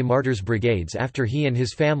Al-Aqsa Martyrs Brigades after he and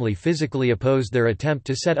his family physically opposed their attempt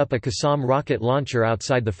to set up a Qassam rocket launcher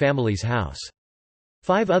outside the family's house.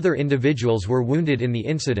 5 other individuals were wounded in the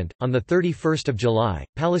incident. On 31 July,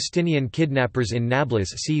 Palestinian kidnappers in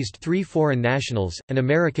Nablus seized 3 foreign nationals, an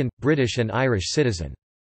American, British and Irish citizen.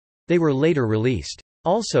 They were later released.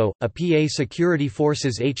 Also, a PA Security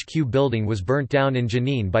Forces HQ building was burnt down in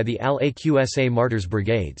Jenin by the Al-Aqsa Martyrs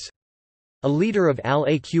Brigades. A leader of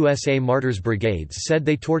Al-Aqsa Martyrs Brigades said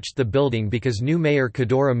they torched the building because new mayor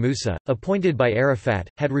Kadora Musa, appointed by Arafat,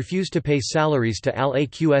 had refused to pay salaries to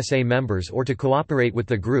Al-Aqsa members or to cooperate with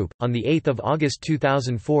the group. On 8 August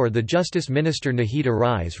 2004, the Justice Minister Nahid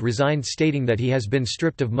Arais resigned, stating that he has been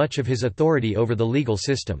stripped of much of his authority over the legal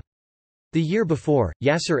system. The year before,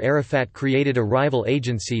 Yasser Arafat created a rival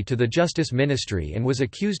agency to the Justice Ministry and was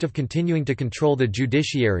accused of continuing to control the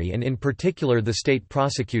judiciary and in particular the state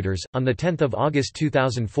prosecutors. On 10 August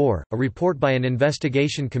 2004, a report by an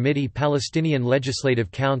investigation committee Palestinian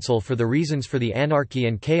Legislative Council for the reasons for the anarchy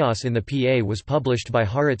and chaos in the PA was published by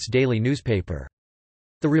Haaretz daily newspaper.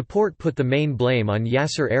 The report put the main blame on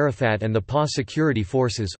Yasser Arafat and the PA security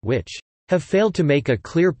forces, which have failed to make a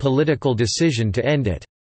clear political decision to end it.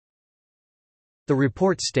 The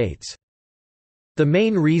report states, "The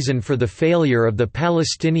main reason for the failure of the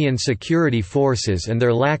Palestinian security forces and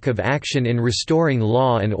their lack of action in restoring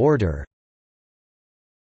law and order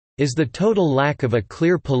is the total lack of a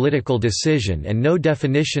clear political decision and no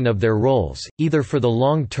definition of their roles, either for the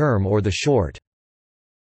long term or the short."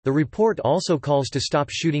 The report also calls to stop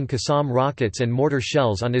shooting Qassam rockets and mortar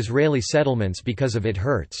shells on Israeli settlements because of it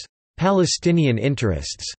hurts Palestinian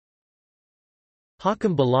interests.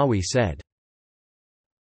 Hakim Balawi said,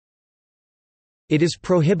 "It is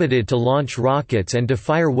prohibited to launch rockets and to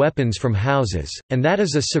fire weapons from houses, and that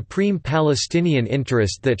is a supreme Palestinian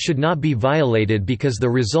interest that should not be violated because the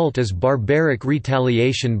result is barbaric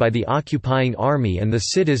retaliation by the occupying army and the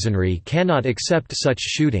citizenry cannot accept such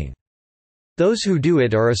shooting. Those who do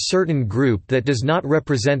it are a certain group that does not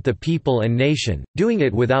represent the people and nation, doing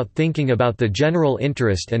it without thinking about the general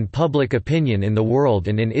interest and public opinion in the world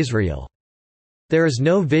and in Israel. There is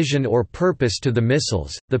no vision or purpose to the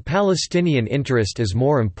missiles, the Palestinian interest is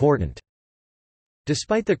more important."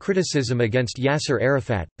 Despite the criticism against Yasser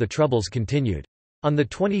Arafat, the troubles continued. On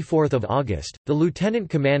 24 August, the lieutenant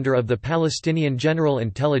commander of the Palestinian General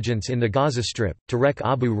Intelligence in the Gaza Strip, Tarek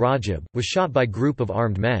Abu Rajab, was shot by a group of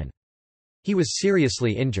armed men. He was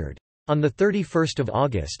seriously injured. On 31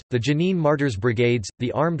 August, the Jenin Martyrs Brigades,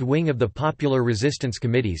 the armed wing of the Popular Resistance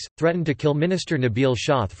Committees, threatened to kill Minister Nabil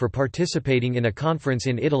Shoth for participating in a conference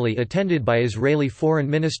in Italy attended by Israeli Foreign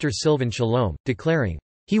Minister Silvan Shalom, declaring,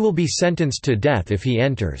 "He will be sentenced to death if he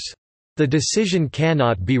enters. The decision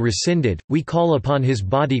cannot be rescinded. We call upon his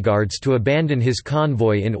bodyguards to abandon his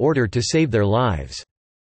convoy in order to save their lives."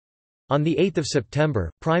 On 8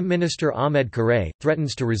 September, Prime Minister Ahmed Karray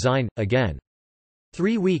threatens to resign, again.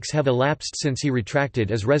 3 weeks have elapsed since he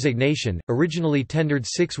retracted his resignation, originally tendered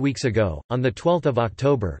 6 weeks ago. On 12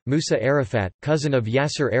 October, Musa Arafat, cousin of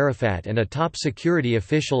Yasser Arafat and a top security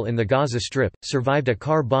official in the Gaza Strip, survived a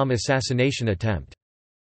car bomb assassination attempt.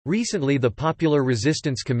 Recently, the Popular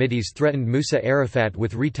Resistance Committees threatened Musa Arafat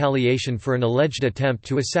with retaliation for an alleged attempt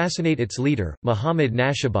to assassinate its leader, Mohammed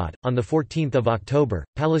Nashabat. On 14 October,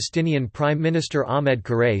 Palestinian Prime Minister Ahmed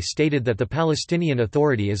Karray stated that the Palestinian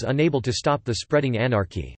Authority is unable to stop the spreading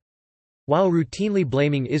anarchy. While routinely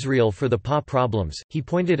blaming Israel for the PA problems, he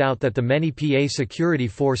pointed out that the many PA security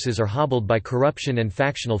forces are hobbled by corruption and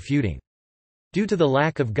factional feuding. Due to the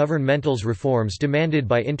lack of governmental reforms demanded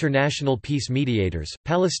by international peace mediators,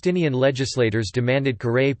 Palestinian legislators demanded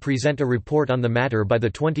Karray present a report on the matter by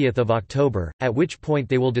 20 October, at which point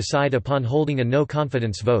they will decide upon holding a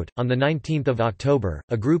no-confidence vote. On 19 October,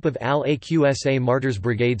 a group of Al-Aqsa Martyrs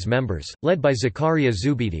Brigades members, led by Zakaria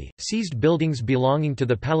Zubidi, seized buildings belonging to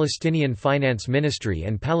the Palestinian Finance Ministry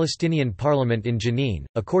and Palestinian Parliament in Jenin.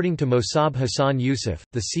 According to Mossab Hassan Youssef,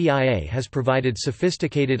 the CIA has provided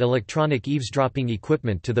sophisticated electronic eavesdropping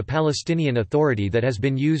equipment to the Palestinian Authority that has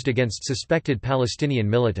been used against suspected Palestinian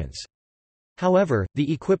militants. However,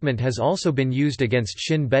 the equipment has also been used against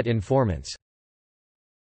Shin Bet informants.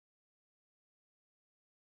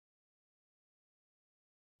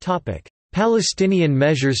 Palestinian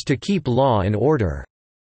measures to keep law and order.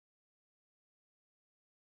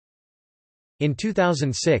 In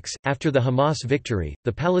 2006, after the Hamas victory,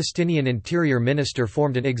 the Palestinian Interior Minister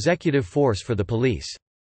formed an executive force for the police.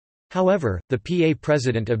 However, the PA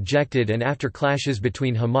president objected, and after clashes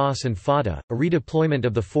between Hamas and Fatah, a redeployment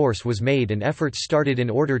of the force was made and efforts started in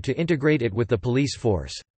order to integrate it with the police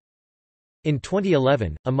force. In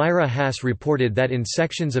 2011, Amira Hass reported that in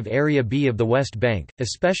sections of Area B of the West Bank,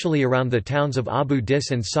 especially around the towns of Abu Dis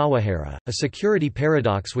and Sawahara, a security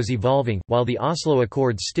paradox was evolving. While the Oslo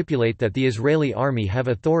Accords stipulate that the Israeli army have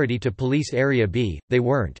authority to police Area B, they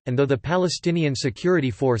weren't, and though the Palestinian security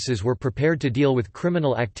forces were prepared to deal with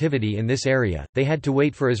criminal activity in this area, they had to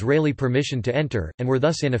wait for Israeli permission to enter, and were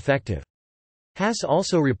thus ineffective. Hass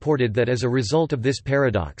also reported that as a result of this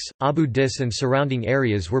paradox, Abu Dis and surrounding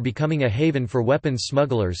areas were becoming a haven for weapons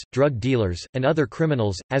smugglers, drug dealers, and other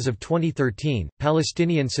criminals. As of 2013,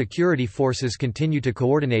 Palestinian security forces continue to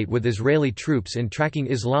coordinate with Israeli troops in tracking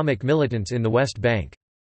Islamic militants in the West Bank.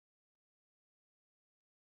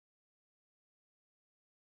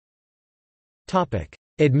 Topic: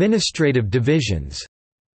 Administrative divisions.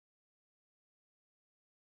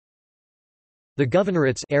 The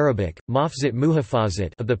governorates Arabic, Mafzat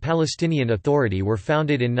Muhafazat of the Palestinian Authority were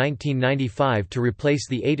founded in 1995 to replace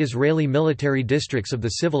the 8 Israeli military districts of the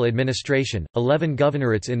civil administration, 11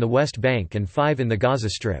 governorates in the West Bank and 5 in the Gaza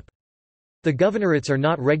Strip. The governorates are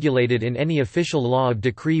not regulated in any official law of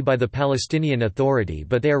decree by the Palestinian Authority,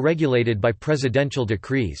 but they are regulated by presidential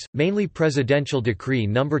decrees, mainly Presidential Decree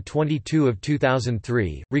No. 22 of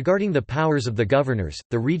 2003, regarding the powers of the governors.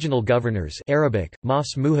 The regional governors Arabic,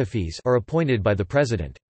 Mafs Muhafiz are appointed by the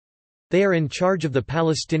president. They are in charge of the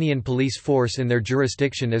Palestinian police force in their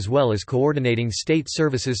jurisdiction as well as coordinating state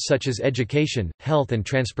services such as education, health and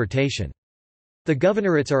transportation. The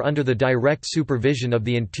governorates are under the direct supervision of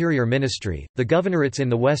the Interior Ministry. The governorates in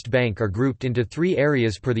the West Bank are grouped into 3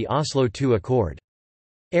 areas per the Oslo II Accord.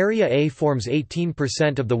 Area A forms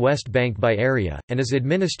 18% of the West Bank by area, and is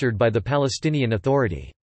administered by the Palestinian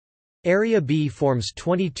Authority. Area B forms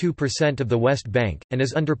 22% of the West Bank, and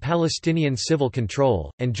is under Palestinian civil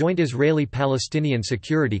control, and joint Israeli-Palestinian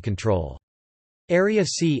security control. Area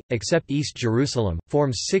C, except East Jerusalem,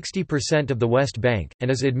 forms 60% of the West Bank,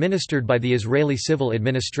 and is administered by the Israeli civil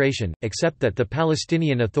administration, except that the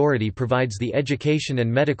Palestinian Authority provides the education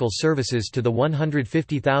and medical services to the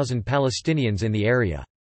 150,000 Palestinians in the area.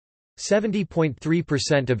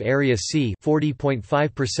 70.3% of Area C,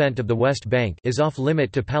 40.5% of the West Bank, is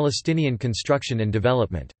off-limit to Palestinian construction and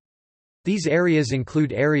development. These areas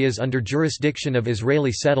include areas under jurisdiction of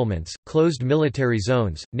Israeli settlements, closed military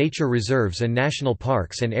zones, nature reserves and national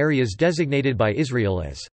parks, and areas designated by Israel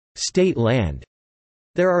as state land.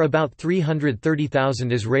 There are about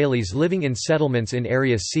 330,000 Israelis living in settlements in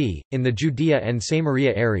Area C, in the Judea and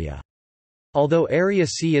Samaria area. Although Area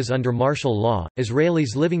C is under martial law,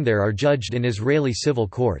 Israelis living there are judged in Israeli civil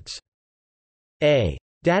courts.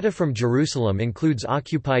 Data from Jerusalem includes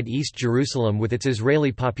occupied East Jerusalem with its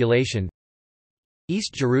Israeli population.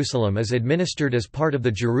 East Jerusalem is administered as part of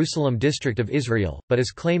the Jerusalem District of Israel, but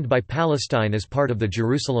is claimed by Palestine as part of the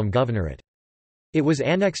Jerusalem Governorate. It was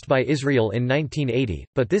annexed by Israel in 1980,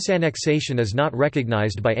 but this annexation is not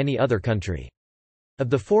recognized by any other country. Of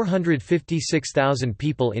the 456,000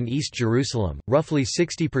 people in East Jerusalem, roughly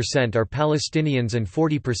 60% are Palestinians and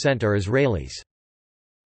 40% are Israelis.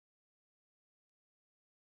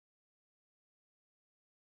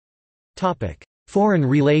 Foreign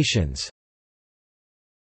relations.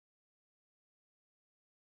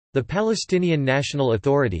 The Palestinian National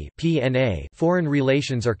Authority (PNA) foreign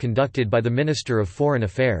relations are conducted by the Minister of Foreign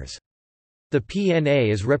Affairs. The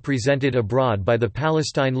PNA is represented abroad by the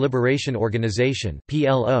Palestine Liberation Organization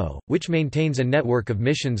 (PLO), which maintains a network of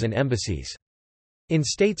missions and embassies. In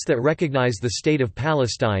states that recognize the State of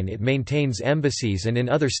Palestine, it maintains embassies, and in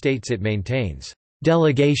other states it maintains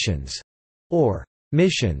delegations or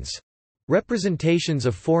missions. Representations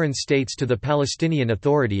of foreign states to the Palestinian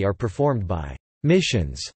Authority are performed by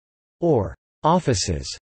missions or offices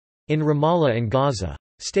in Ramallah and Gaza.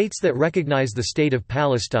 States that recognize the State of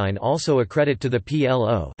Palestine also accredit to the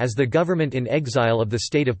PLO as the government in exile of the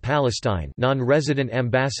State of Palestine non-resident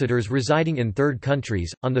ambassadors residing in third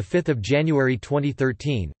countries. On 5 January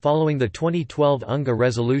 2013, following the 2012 UNGA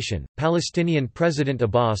resolution, Palestinian President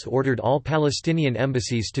Abbas ordered all Palestinian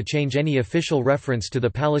embassies to change any official reference to the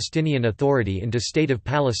Palestinian Authority into State of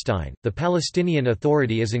Palestine. The Palestinian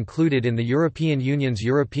Authority is included in the European Union's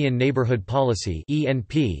European Neighbourhood Policy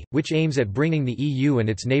 (ENP), which aims at bringing the EU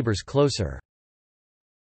and its neighbors closer.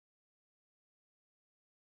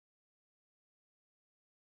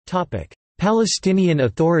 Palestinian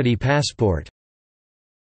Authority passport.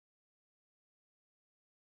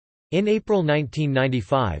 In April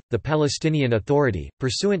 1995, the Palestinian Authority,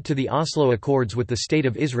 pursuant to the Oslo Accords with the State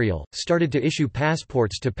of Israel, started to issue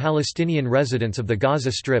passports to Palestinian residents of the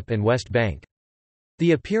Gaza Strip and West Bank.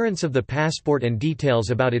 The appearance of the passport and details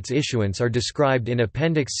about its issuance are described in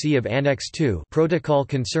Appendix C of Annex II Protocol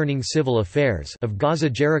Concerning Civil Affairs of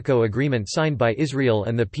Gaza-Jericho Agreement signed by Israel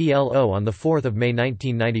and the PLO on 4 May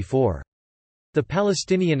 1994. The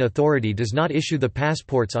Palestinian Authority does not issue the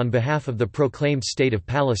passports on behalf of the proclaimed State of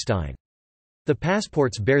Palestine. The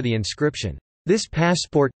passports bear the inscription, "This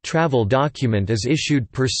passport, travel document is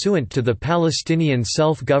issued pursuant to the Palestinian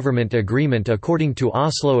Self-Government Agreement according to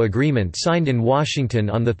Oslo Agreement signed in Washington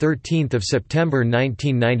on 13 September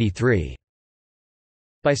 1993."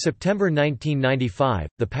 By September 1995,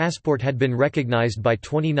 the passport had been recognized by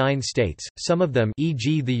 29 states, some of them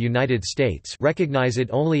e.g. the United States recognize it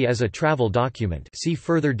only as a travel document, see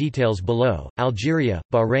further details below. Algeria,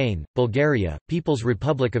 Bahrain, Bulgaria, People's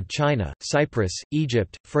Republic of China, Cyprus,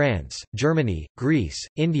 Egypt, France, Germany, Greece,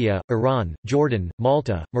 India, Iran, Jordan,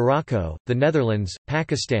 Malta, Morocco, the Netherlands,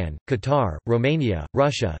 Pakistan, Qatar, Romania,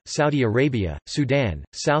 Russia, Saudi Arabia, Sudan,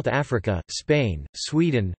 South Africa, Spain,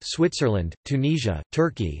 Sweden, Switzerland, Tunisia,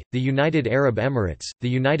 Turkey, the United Arab Emirates, the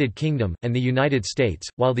United Kingdom, and the United States.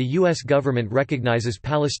 While the U.S. government recognizes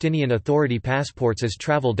Palestinian Authority passports as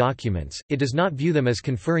travel documents, it does not view them as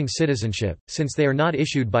conferring citizenship, since they are not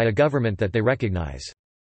issued by a government that they recognize.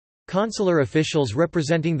 Consular officials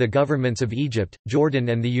representing the governments of Egypt, Jordan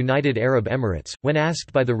and the United Arab Emirates, when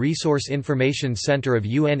asked by the Resource Information Center of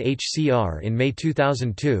UNHCR in May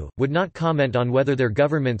 2002, would not comment on whether their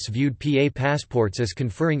governments viewed PA passports as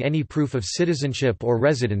conferring any proof of citizenship or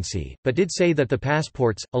residency, but did say that the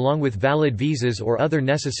passports, along with valid visas or other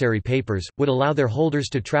necessary papers, would allow their holders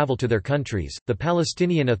to travel to their countries. The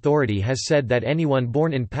Palestinian Authority has said that anyone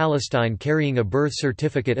born in Palestine carrying a birth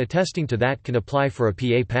certificate attesting to that can apply for a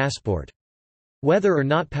PA passport. Whether or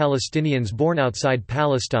not Palestinians born outside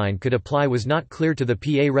Palestine could apply was not clear to the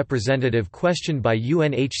PA representative questioned by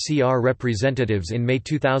UNHCR representatives in May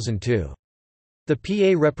 2002. The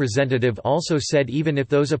PA representative also said even if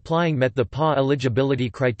those applying met the PA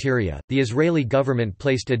eligibility criteria, the Israeli government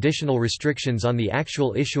placed additional restrictions on the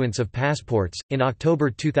actual issuance of passports. In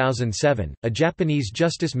October 2007, a Japanese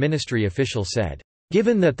Justice Ministry official said,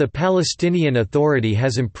 "Given that the Palestinian Authority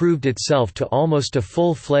has improved itself to almost a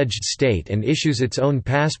full-fledged state and issues its own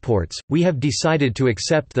passports, we have decided to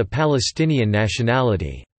accept the Palestinian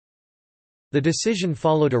nationality." The decision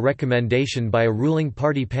followed a recommendation by a ruling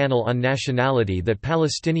party panel on nationality that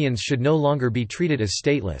Palestinians should no longer be treated as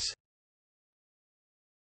stateless.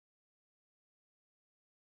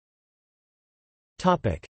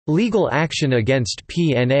 Legal action against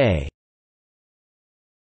PNA.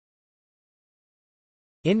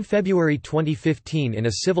 In February 2015, in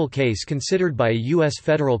a civil case considered by a U.S.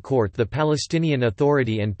 federal court, the Palestinian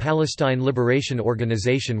Authority and Palestine Liberation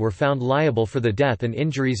Organization were found liable for the death and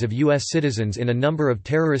injuries of U.S. citizens in a number of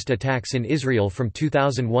terrorist attacks in Israel from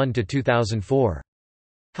 2001 to 2004.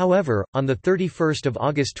 However, on 31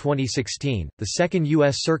 August 2016, the Second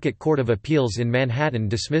U.S. Circuit Court of Appeals in Manhattan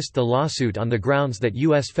dismissed the lawsuit on the grounds that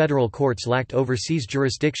U.S. federal courts lacked overseas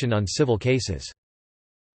jurisdiction on civil cases.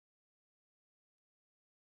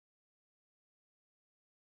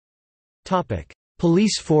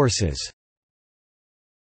 Police forces.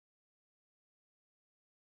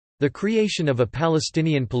 The creation of a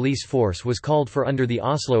Palestinian police force was called for under the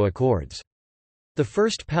Oslo Accords. The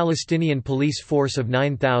first Palestinian police force of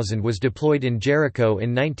 9,000 was deployed in Jericho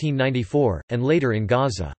in 1994, and later in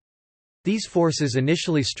Gaza. These forces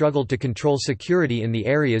initially struggled to control security in the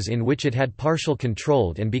areas in which it had partial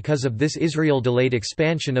control, and because of this Israel delayed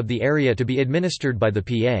expansion of the area to be administered by the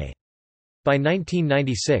PA. By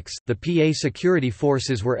 1996, the PA security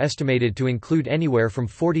forces were estimated to include anywhere from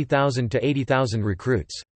 40,000 to 80,000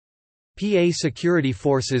 recruits. PA security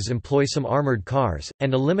forces employ some armored cars,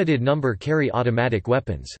 and a limited number carry automatic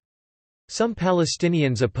weapons. Some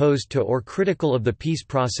Palestinians opposed to or critical of the peace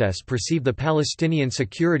process perceive the Palestinian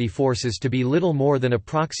security forces to be little more than a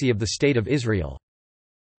proxy of the State of Israel.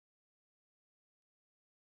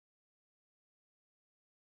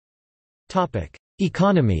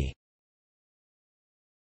 Economy.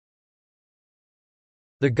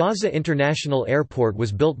 The Gaza International Airport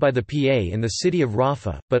was built by the PA in the city of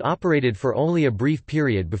Rafah, but operated for only a brief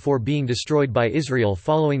period before being destroyed by Israel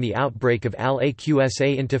following the outbreak of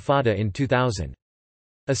Al-Aqsa Intifada in 2000.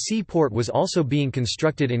 A seaport was also being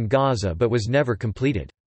constructed in Gaza but was never completed.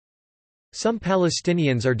 Some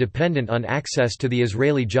Palestinians are dependent on access to the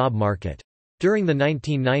Israeli job market. During the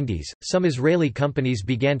 1990s, some Israeli companies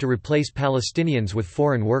began to replace Palestinians with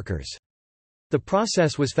foreign workers. The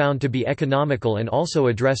process was found to be economical and also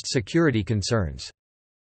addressed security concerns.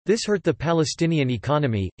 This hurt the Palestinian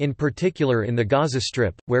economy, in particular in the Gaza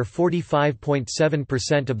Strip, where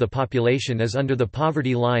 45.7% of the population is under the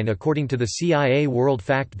poverty line according to the CIA World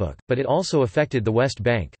Factbook, but it also affected the West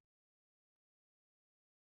Bank.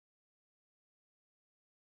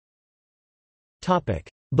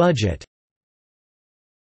 Budget.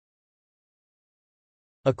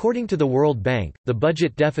 According to the World Bank, the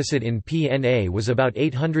budget deficit in PNA was about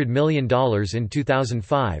 $800 million in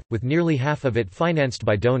 2005, with nearly half of it financed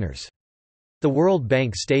by donors. The World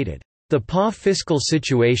Bank stated, "The PA fiscal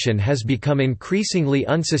situation has become increasingly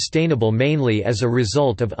unsustainable mainly as a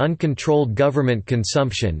result of uncontrolled government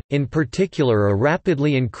consumption, in particular a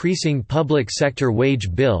rapidly increasing public sector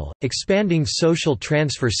wage bill, expanding social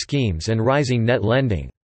transfer schemes and rising net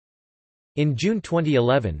lending." In June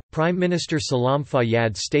 2011, Prime Minister Salam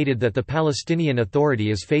Fayyad stated that the Palestinian Authority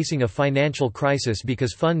is facing a financial crisis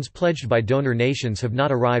because funds pledged by donor nations have not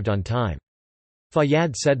arrived on time.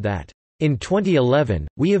 Fayyad said that, "In 2011,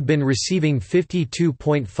 we have been receiving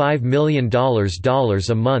 $52.5 million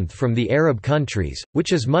a month from the Arab countries,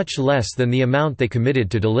 which is much less than the amount they committed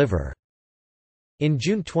to deliver." In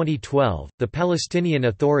June 2012, the Palestinian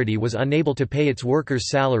Authority was unable to pay its workers'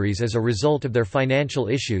 salaries as a result of their financial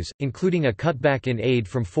issues, including a cutback in aid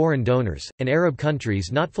from foreign donors, and Arab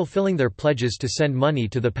countries not fulfilling their pledges to send money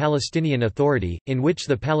to the Palestinian Authority, in which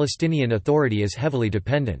the Palestinian Authority is heavily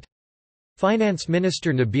dependent. Finance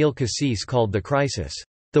Minister Nabil Kassis called the crisis,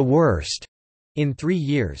 "the worst in 3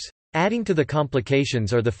 years." Adding to the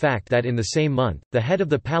complications are the fact that in the same month, the head of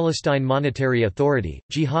the Palestine Monetary Authority,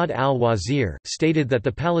 Jihad al-Wazir, stated that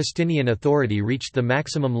the Palestinian Authority reached the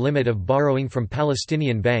maximum limit of borrowing from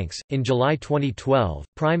Palestinian banks. In July 2012,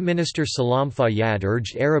 Prime Minister Salam Fayyad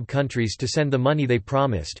urged Arab countries to send the money they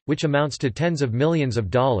promised, which amounts to tens of millions of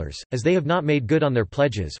dollars, as they have not made good on their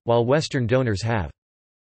pledges, while Western donors have.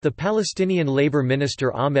 The Palestinian Labor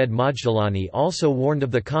Minister Ahmed Majdalani also warned of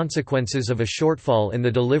the consequences of a shortfall in the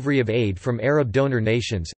delivery of aid from Arab donor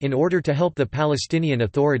nations. In order to help the Palestinian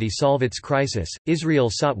Authority solve its crisis, Israel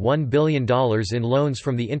sought $1 billion in loans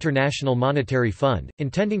from the International Monetary Fund,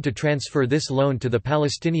 intending to transfer this loan to the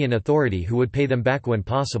Palestinian Authority, who would pay them back when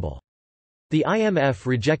possible. The IMF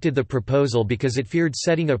rejected the proposal because it feared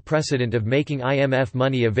setting a precedent of making IMF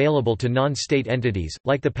money available to non-state entities,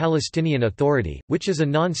 like the Palestinian Authority, which as a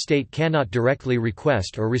non-state cannot directly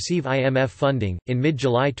request or receive IMF funding. In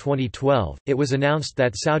mid-July 2012, it was announced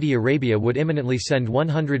that Saudi Arabia would imminently send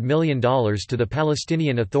 $100 million to the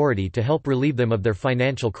Palestinian Authority to help relieve them of their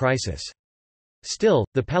financial crisis. Still,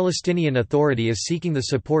 the Palestinian Authority is seeking the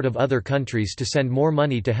support of other countries to send more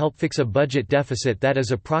money to help fix a budget deficit that is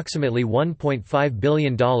approximately $1.5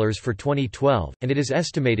 billion for 2012, and it is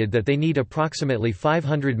estimated that they need approximately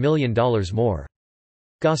 $500 million more.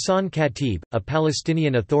 Ghassan Khatib, a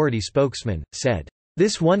Palestinian Authority spokesman, said,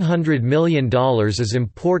 "This $100 million is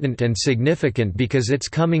important and significant because it's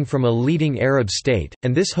coming from a leading Arab state,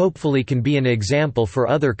 and this hopefully can be an example for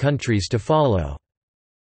other countries to follow.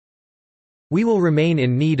 We will remain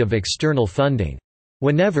in need of external funding.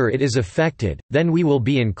 Whenever it is affected, then we will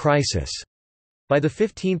be in crisis." By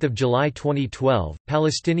 15 July 2012,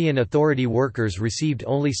 Palestinian Authority workers received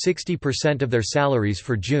only 60% of their salaries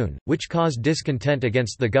for June, which caused discontent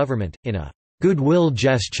against the government, in a goodwill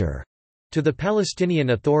gesture to the Palestinian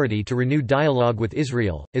Authority to renew dialogue with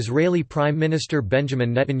Israel. Israeli Prime Minister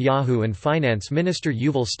Benjamin Netanyahu and Finance Minister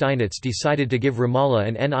Yuval Steinitz decided to give Ramallah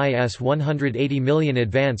an NIS $180 million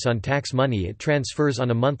advance on tax money it transfers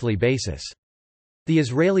on a monthly basis. The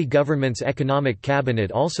Israeli government's economic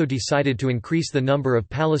cabinet also decided to increase the number of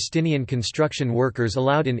Palestinian construction workers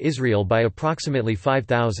allowed in Israel by approximately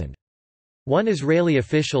 5,000. One Israeli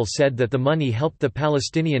official said that the money helped the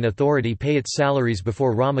Palestinian Authority pay its salaries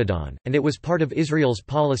before Ramadan, and it was part of Israel's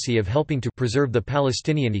policy of helping to preserve the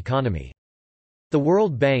Palestinian economy. The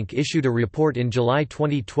World Bank issued a report in July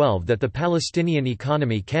 2012 that the Palestinian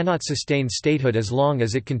economy cannot sustain statehood as long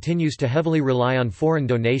as it continues to heavily rely on foreign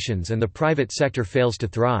donations and the private sector fails to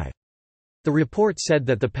thrive. The report said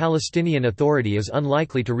that the Palestinian Authority is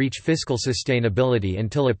unlikely to reach fiscal sustainability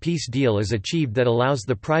until a peace deal is achieved that allows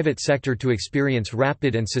the private sector to experience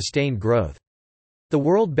rapid and sustained growth. The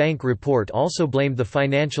World Bank report also blamed the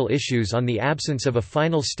financial issues on the absence of a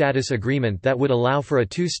final status agreement that would allow for a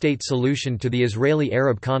two-state solution to the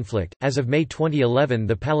Israeli-Arab conflict. As of May 2011,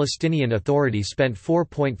 the Palestinian Authority spent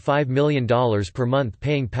 $4.5 million per month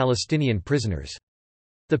paying Palestinian prisoners.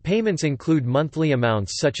 The payments include monthly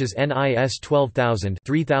amounts such as NIS $12,000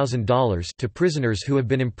 $3,000 to prisoners who have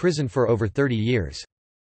been imprisoned for over 30 years.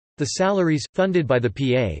 The salaries, funded by the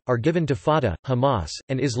PA, are given to Fatah, Hamas,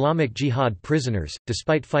 and Islamic Jihad prisoners,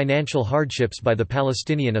 despite financial hardships by the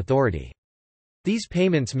Palestinian Authority. These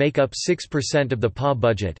payments make up 6% of the PA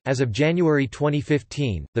budget. As of January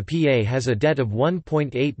 2015, the PA has a debt of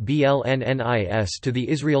 1.8 billion NIS to the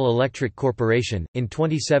Israel Electric Corporation. In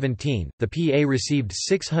 2017, the PA received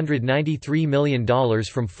 $693 million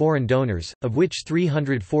from foreign donors, of which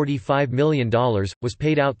 $345 million was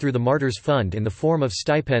paid out through the Martyrs Fund in the form of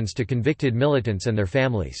stipends to convicted militants and their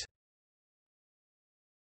families.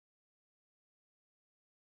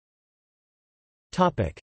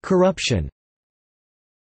 Corruption.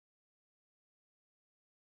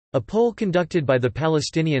 A poll conducted by the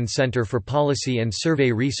Palestinian Center for Policy and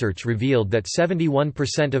Survey Research revealed that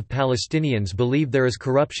 71% of Palestinians believe there is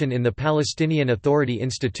corruption in the Palestinian Authority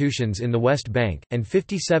institutions in the West Bank, and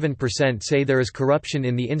 57% say there is corruption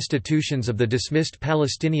in the institutions of the dismissed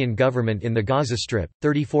Palestinian government in the Gaza Strip,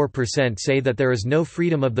 34% say that there is no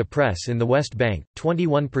freedom of the press in the West Bank,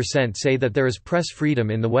 21% say that there is press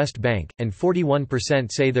freedom in the West Bank, and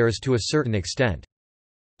 41% say there is to a certain extent.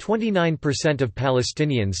 29% of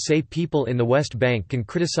Palestinians say people in the West Bank can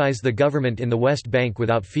criticize the government in the West Bank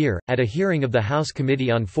without fear. At a hearing of the House Committee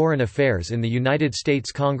on Foreign Affairs in the United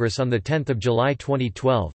States Congress on 10 July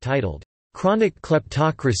 2012, titled, "Chronic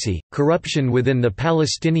Kleptocracy, Corruption Within the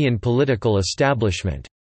Palestinian Political Establishment,"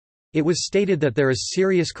 it was stated that there is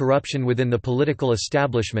serious corruption within the political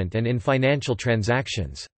establishment and in financial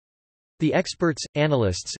transactions. The experts,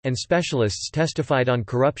 analysts, and specialists testified on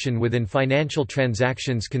corruption within financial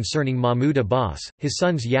transactions concerning Mahmoud Abbas, his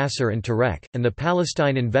sons Yasser and Tarek, and the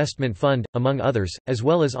Palestine Investment Fund, among others, as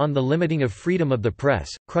well as on the limiting of freedom of the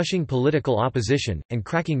press, crushing political opposition, and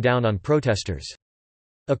cracking down on protesters.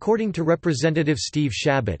 According to Representative Steve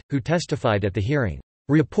Shabbat, who testified at the hearing,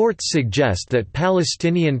 reports suggest that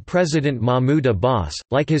Palestinian President Mahmoud Abbas,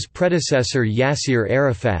 like his predecessor Yasser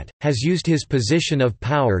Arafat, has used his position of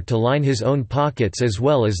power to line his own pockets as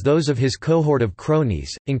well as those of his cohort of cronies,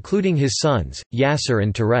 including his sons, Yasser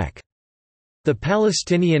and Tarek. The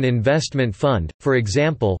Palestinian Investment Fund, for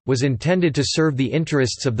example, was intended to serve the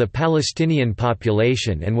interests of the Palestinian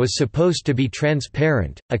population and was supposed to be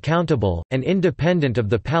transparent, accountable, and independent of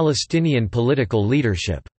the Palestinian political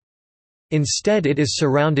leadership. Instead it is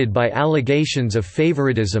surrounded by allegations of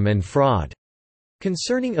favoritism and fraud.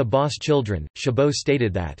 Concerning Abbas' children, Chabot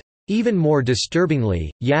stated that, "Even more disturbingly,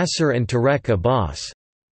 Yasser and Tarek Abbas,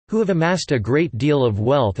 who have amassed a great deal of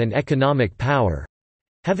wealth and economic power,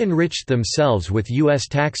 have enriched themselves with U.S.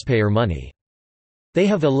 taxpayer money. They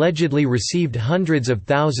have allegedly received hundreds of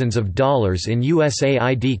thousands of dollars in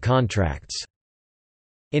USAID contracts."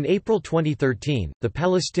 In April 2013, the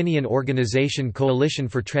Palestinian organization Coalition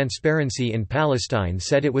for Transparency in Palestine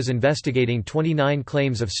said it was investigating 29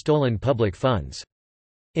 claims of stolen public funds.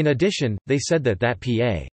 In addition, they said that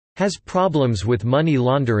PA has problems with money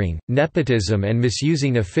laundering, nepotism and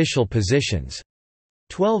misusing official positions.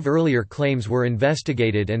 12 earlier claims were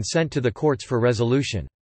investigated and sent to the courts for resolution.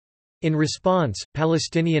 In response,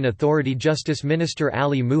 Palestinian Authority Justice Minister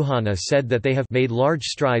Ali Muhanna said that they have made large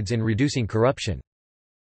strides in reducing corruption.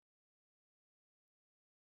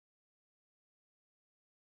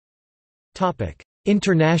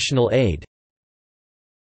 International aid.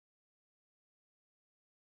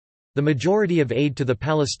 The majority of aid to the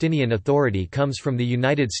Palestinian Authority comes from the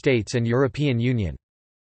United States and European Union.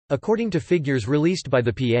 According to figures released by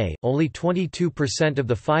the PA, only 22% of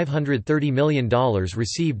the $530 million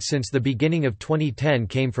received since the beginning of 2010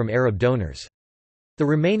 came from Arab donors. The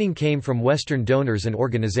remaining came from Western donors and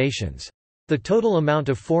organizations. The total amount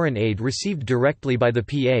of foreign aid received directly by the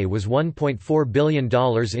PA was $1.4 billion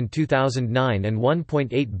in 2009 and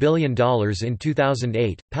 $1.8 billion in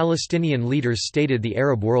 2008. Palestinian leaders stated the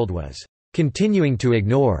Arab world was continuing to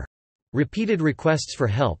ignore repeated requests for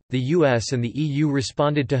help. The US and the EU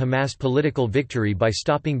responded to Hamas' political victory by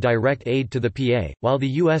stopping direct aid to the PA, while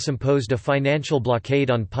the US imposed a financial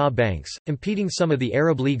blockade on PA banks, impeding some of the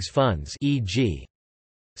Arab League's funds, e.g.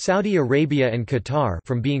 Saudi Arabia and Qatar,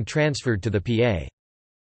 from being transferred to the PA.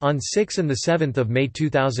 On 6 and 7 May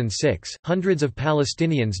 2006, hundreds of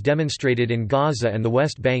Palestinians demonstrated in Gaza and the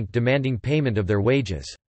West Bank demanding payment of their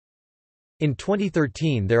wages. In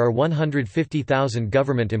 2013 there are 150,000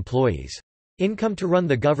 government employees. Income to run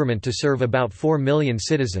the government to serve about 4 million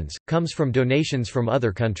citizens, comes from donations from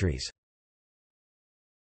other countries.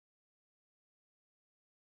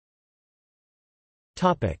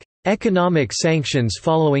 Economic sanctions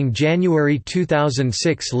following January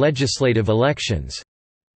 2006 legislative elections.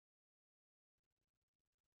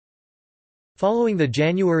 Following the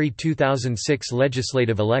January 2006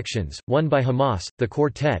 legislative elections, won by Hamas, the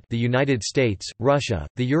Quartet, the United States, Russia,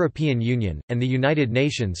 the European Union, and the United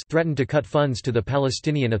Nations threatened to cut funds to the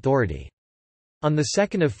Palestinian Authority. On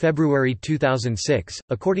 2 February 2006,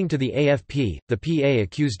 according to the AFP, the PA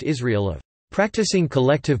accused Israel of practicing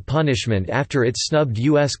collective punishment after it snubbed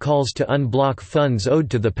U.S. calls to unblock funds owed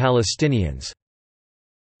to the Palestinians.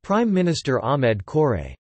 Prime Minister Ahmed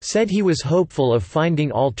Corey said he was hopeful of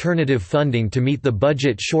finding alternative funding to meet the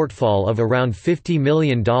budget shortfall of around $50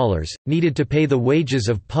 million, needed to pay the wages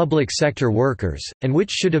of public sector workers, and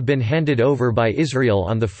which should have been handed over by Israel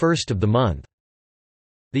on the 1st of the month.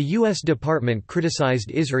 The U.S. Department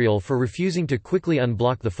criticized Israel for refusing to quickly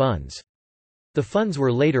unblock the funds. The funds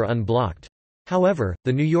were later unblocked. However,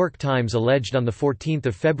 The New York Times alleged on 14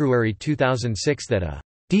 February 2006 that a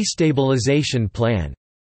destabilization plan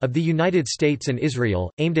of the United States and Israel,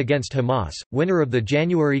 aimed against Hamas, winner of the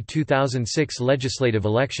January 2006 legislative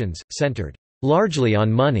elections, centered largely on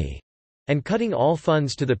money and cutting all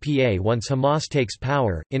funds to the PA once Hamas takes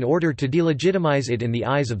power, in order to delegitimize it in the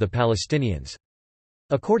eyes of the Palestinians.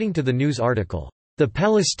 According to the news article, the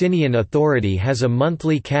Palestinian Authority has a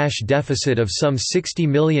monthly cash deficit of some $60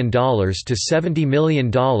 million to $70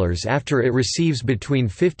 million after it receives between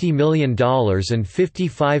 $50 million and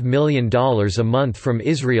 $55 million a month from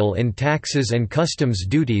Israel in taxes and customs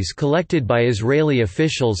duties collected by Israeli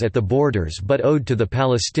officials at the borders but owed to the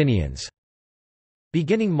Palestinians.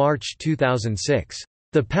 Beginning March 2006.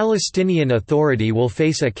 The Palestinian Authority will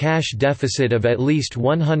face a cash deficit of at least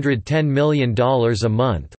 $110 million a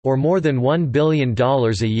month, or more than $1 billion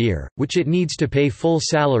a year, which it needs to pay full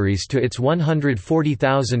salaries to its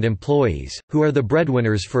 140,000 employees, who are the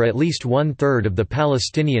breadwinners for at least one-third of the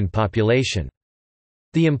Palestinian population.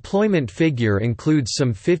 The employment figure includes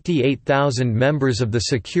some 58,000 members of the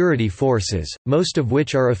security forces, most of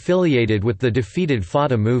which are affiliated with the defeated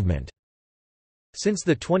Fatah movement. Since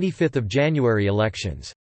the 25 January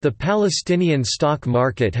elections, the Palestinian stock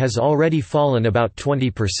market has already fallen about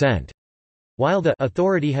 20%, while the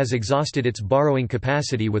authority has exhausted its borrowing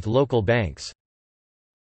capacity with local banks.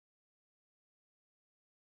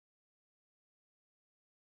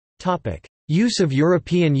 Use of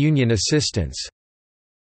European Union assistance.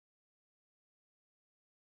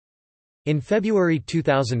 In February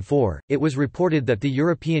 2004, it was reported that the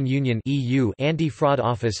European Union (EU) Anti-Fraud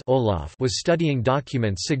Office (OLAF) was studying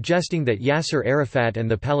documents suggesting that Yasser Arafat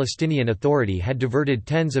and the Palestinian Authority had diverted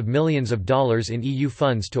tens of millions of dollars in EU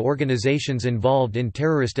funds to organizations involved in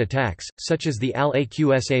terrorist attacks, such as the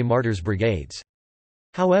Al-Aqsa Martyrs Brigades.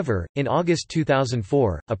 However, in August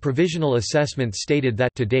 2004, a provisional assessment stated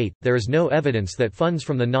that, to date, there is no evidence that funds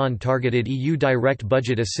from the non-targeted EU direct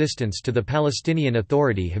budget assistance to the Palestinian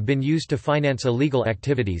Authority have been used to finance illegal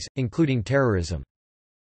activities, including terrorism.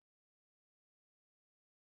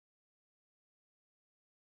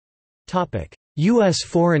 U.S.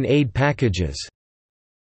 foreign aid packages.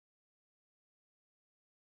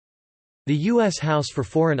 The U.S. House for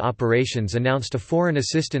Foreign Operations announced a foreign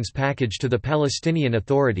assistance package to the Palestinian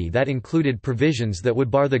Authority that included provisions that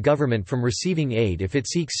would bar the government from receiving aid if it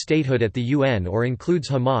seeks statehood at the UN or includes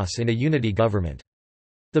Hamas in a unity government.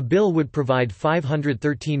 The bill would provide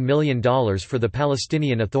 $513 million for the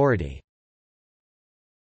Palestinian Authority.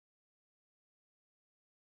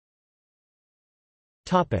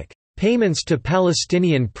 Payments to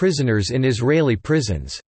Palestinian prisoners in Israeli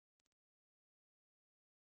prisons.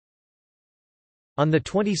 On the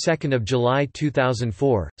 22nd of July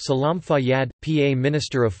 2004, Salam Fayyad, PA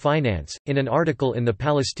Minister of Finance, in an article in the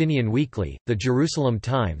Palestinian Weekly, The Jerusalem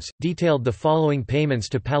Times, detailed the following payments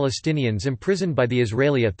to Palestinians imprisoned by the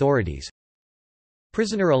Israeli authorities.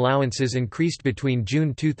 Prisoner allowances increased between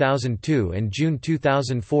June 2002 and June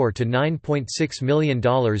 2004 to $9.6 million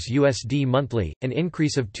USD monthly, an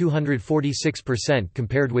increase of 246%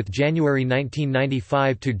 compared with January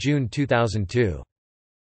 1995 to June 2002.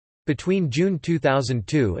 Between June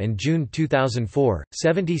 2002 and June 2004,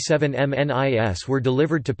 77 MNIS were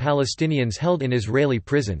delivered to Palestinians held in Israeli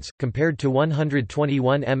prisons, compared to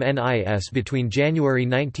 121 MNIS between January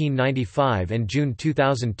 1995 and June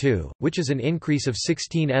 2002, which is an increase of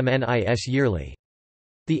 16 MNIS yearly.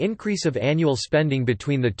 The increase of annual spending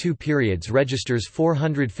between the two periods registers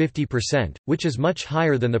 450%, which is much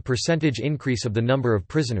higher than the percentage increase of the number of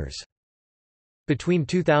prisoners. Between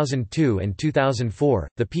 2002 and 2004,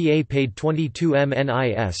 the PA paid 22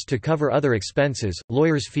 MNIS to cover other expenses,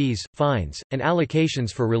 lawyers' fees, fines, and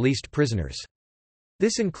allocations for released prisoners.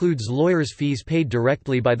 This includes lawyers' fees paid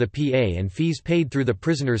directly by the PA and fees paid through the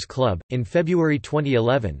Prisoners' Club. In February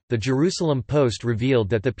 2011, the Jerusalem Post revealed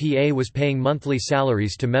that the PA was paying monthly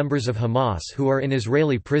salaries to members of Hamas who are in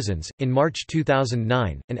Israeli prisons. In March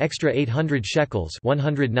 2009, an extra 800 shekels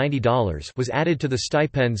 ($190) was added to the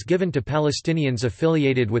stipends given to Palestinians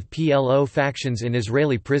affiliated with PLO factions in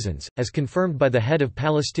Israeli prisons, as confirmed by the head of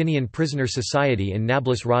Palestinian Prisoner Society in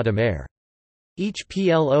Nablus Rada Meir. Each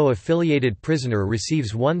PLO-affiliated prisoner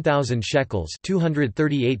receives 1,000 shekels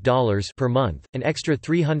 $238 per month, an extra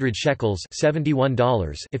 300 shekels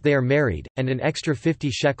 $71 if they are married, and an extra 50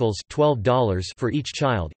 shekels $12 for each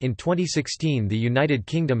child. In 2016, the United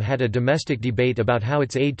Kingdom had a domestic debate about how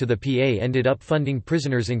its aid to the PA ended up funding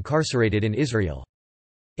prisoners incarcerated in Israel.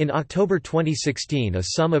 In October 2016, a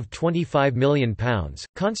sum of £25 million,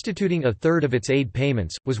 constituting a third of its aid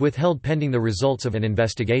payments, was withheld pending the results of an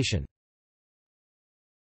investigation.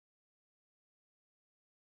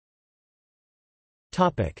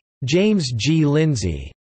 James G.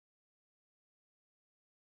 Lindsay.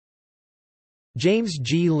 James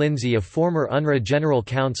G. Lindsay, a former UNRWA General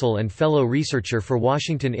Counsel and fellow researcher for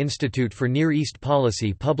Washington Institute for Near East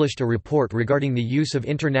Policy, published a report regarding the use of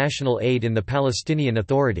international aid in the Palestinian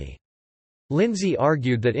Authority. Lindsay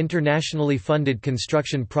argued that internationally funded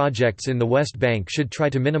construction projects in the West Bank should try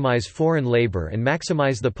to minimize foreign labor and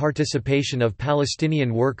maximize the participation of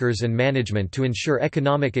Palestinian workers and management to ensure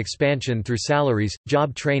economic expansion through salaries,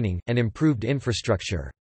 job training, and improved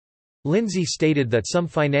infrastructure. Lindsay stated that some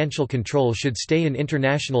financial control should stay in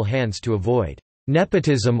international hands to avoid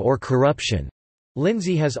nepotism or corruption.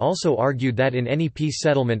 Lindsay has also argued that in any peace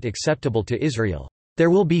settlement acceptable to Israel, there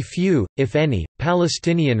will be few, if any,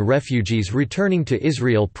 Palestinian refugees returning to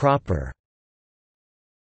Israel proper.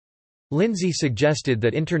 Lindsay suggested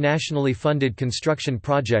that internationally funded construction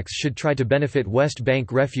projects should try to benefit West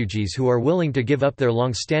Bank refugees who are willing to give up their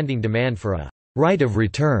long-standing demand for a right of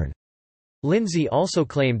return. Lindsay also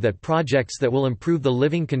claimed that projects that will improve the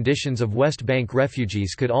living conditions of West Bank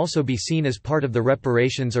refugees could also be seen as part of the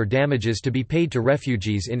reparations or damages to be paid to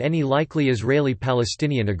refugees in any likely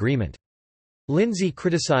Israeli-Palestinian agreement. Lindsay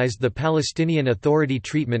criticized the Palestinian Authority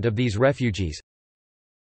treatment of these refugees.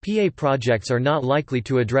 PA projects are not likely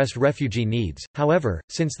to address refugee needs, however,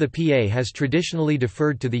 since the PA has traditionally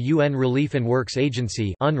deferred to the UN Relief and Works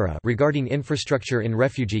Agency (UNRWA) regarding infrastructure in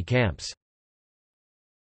refugee camps.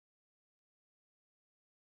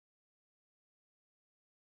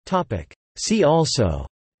 See also: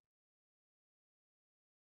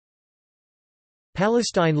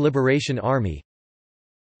 Palestine Liberation Army,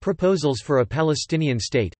 Proposals for a Palestinian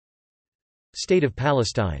State, State of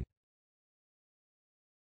Palestine.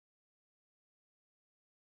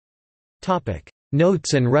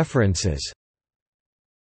 Notes and references.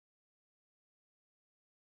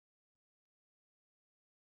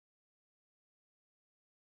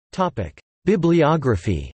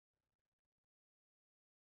 Bibliography.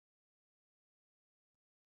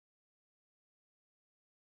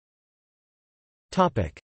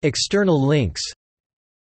 External links.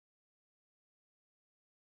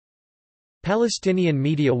 Palestinian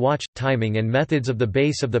Media Watch – Timing and Methods of the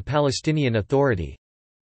Base of the Palestinian Authority.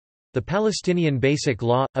 The Palestinian Basic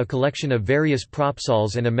Law – a collection of various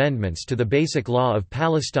proposals and amendments to the Basic Law of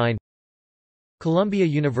Palestine. Columbia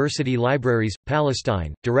University Libraries –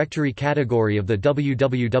 Palestine – Directory category of the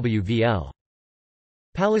WWWVL.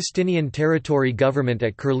 Palestinian Territory Government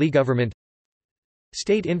at Curlie Government.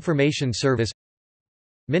 State Information Service.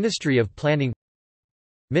 Ministry of Planning.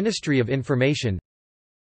 Ministry of Information.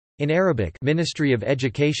 In Arabic, Ministry of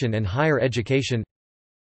Education and Higher Education.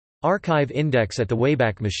 Archive Index at the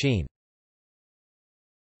Wayback Machine.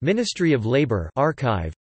 Ministry of Labor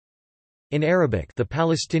Archive. In Arabic, the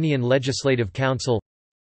Palestinian Legislative Council.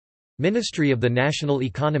 Ministry of the National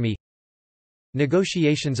Economy.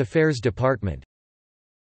 Negotiations Affairs Department.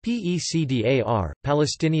 PECDAR,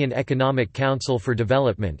 Palestinian Economic Council for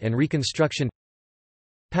Development and Reconstruction.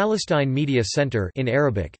 Palestine Media Center in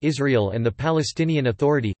Arabic, Israel and the Palestinian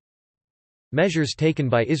Authority. Measures taken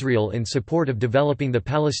by Israel in support of developing the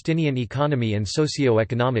Palestinian economy and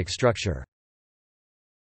socio-economic structure.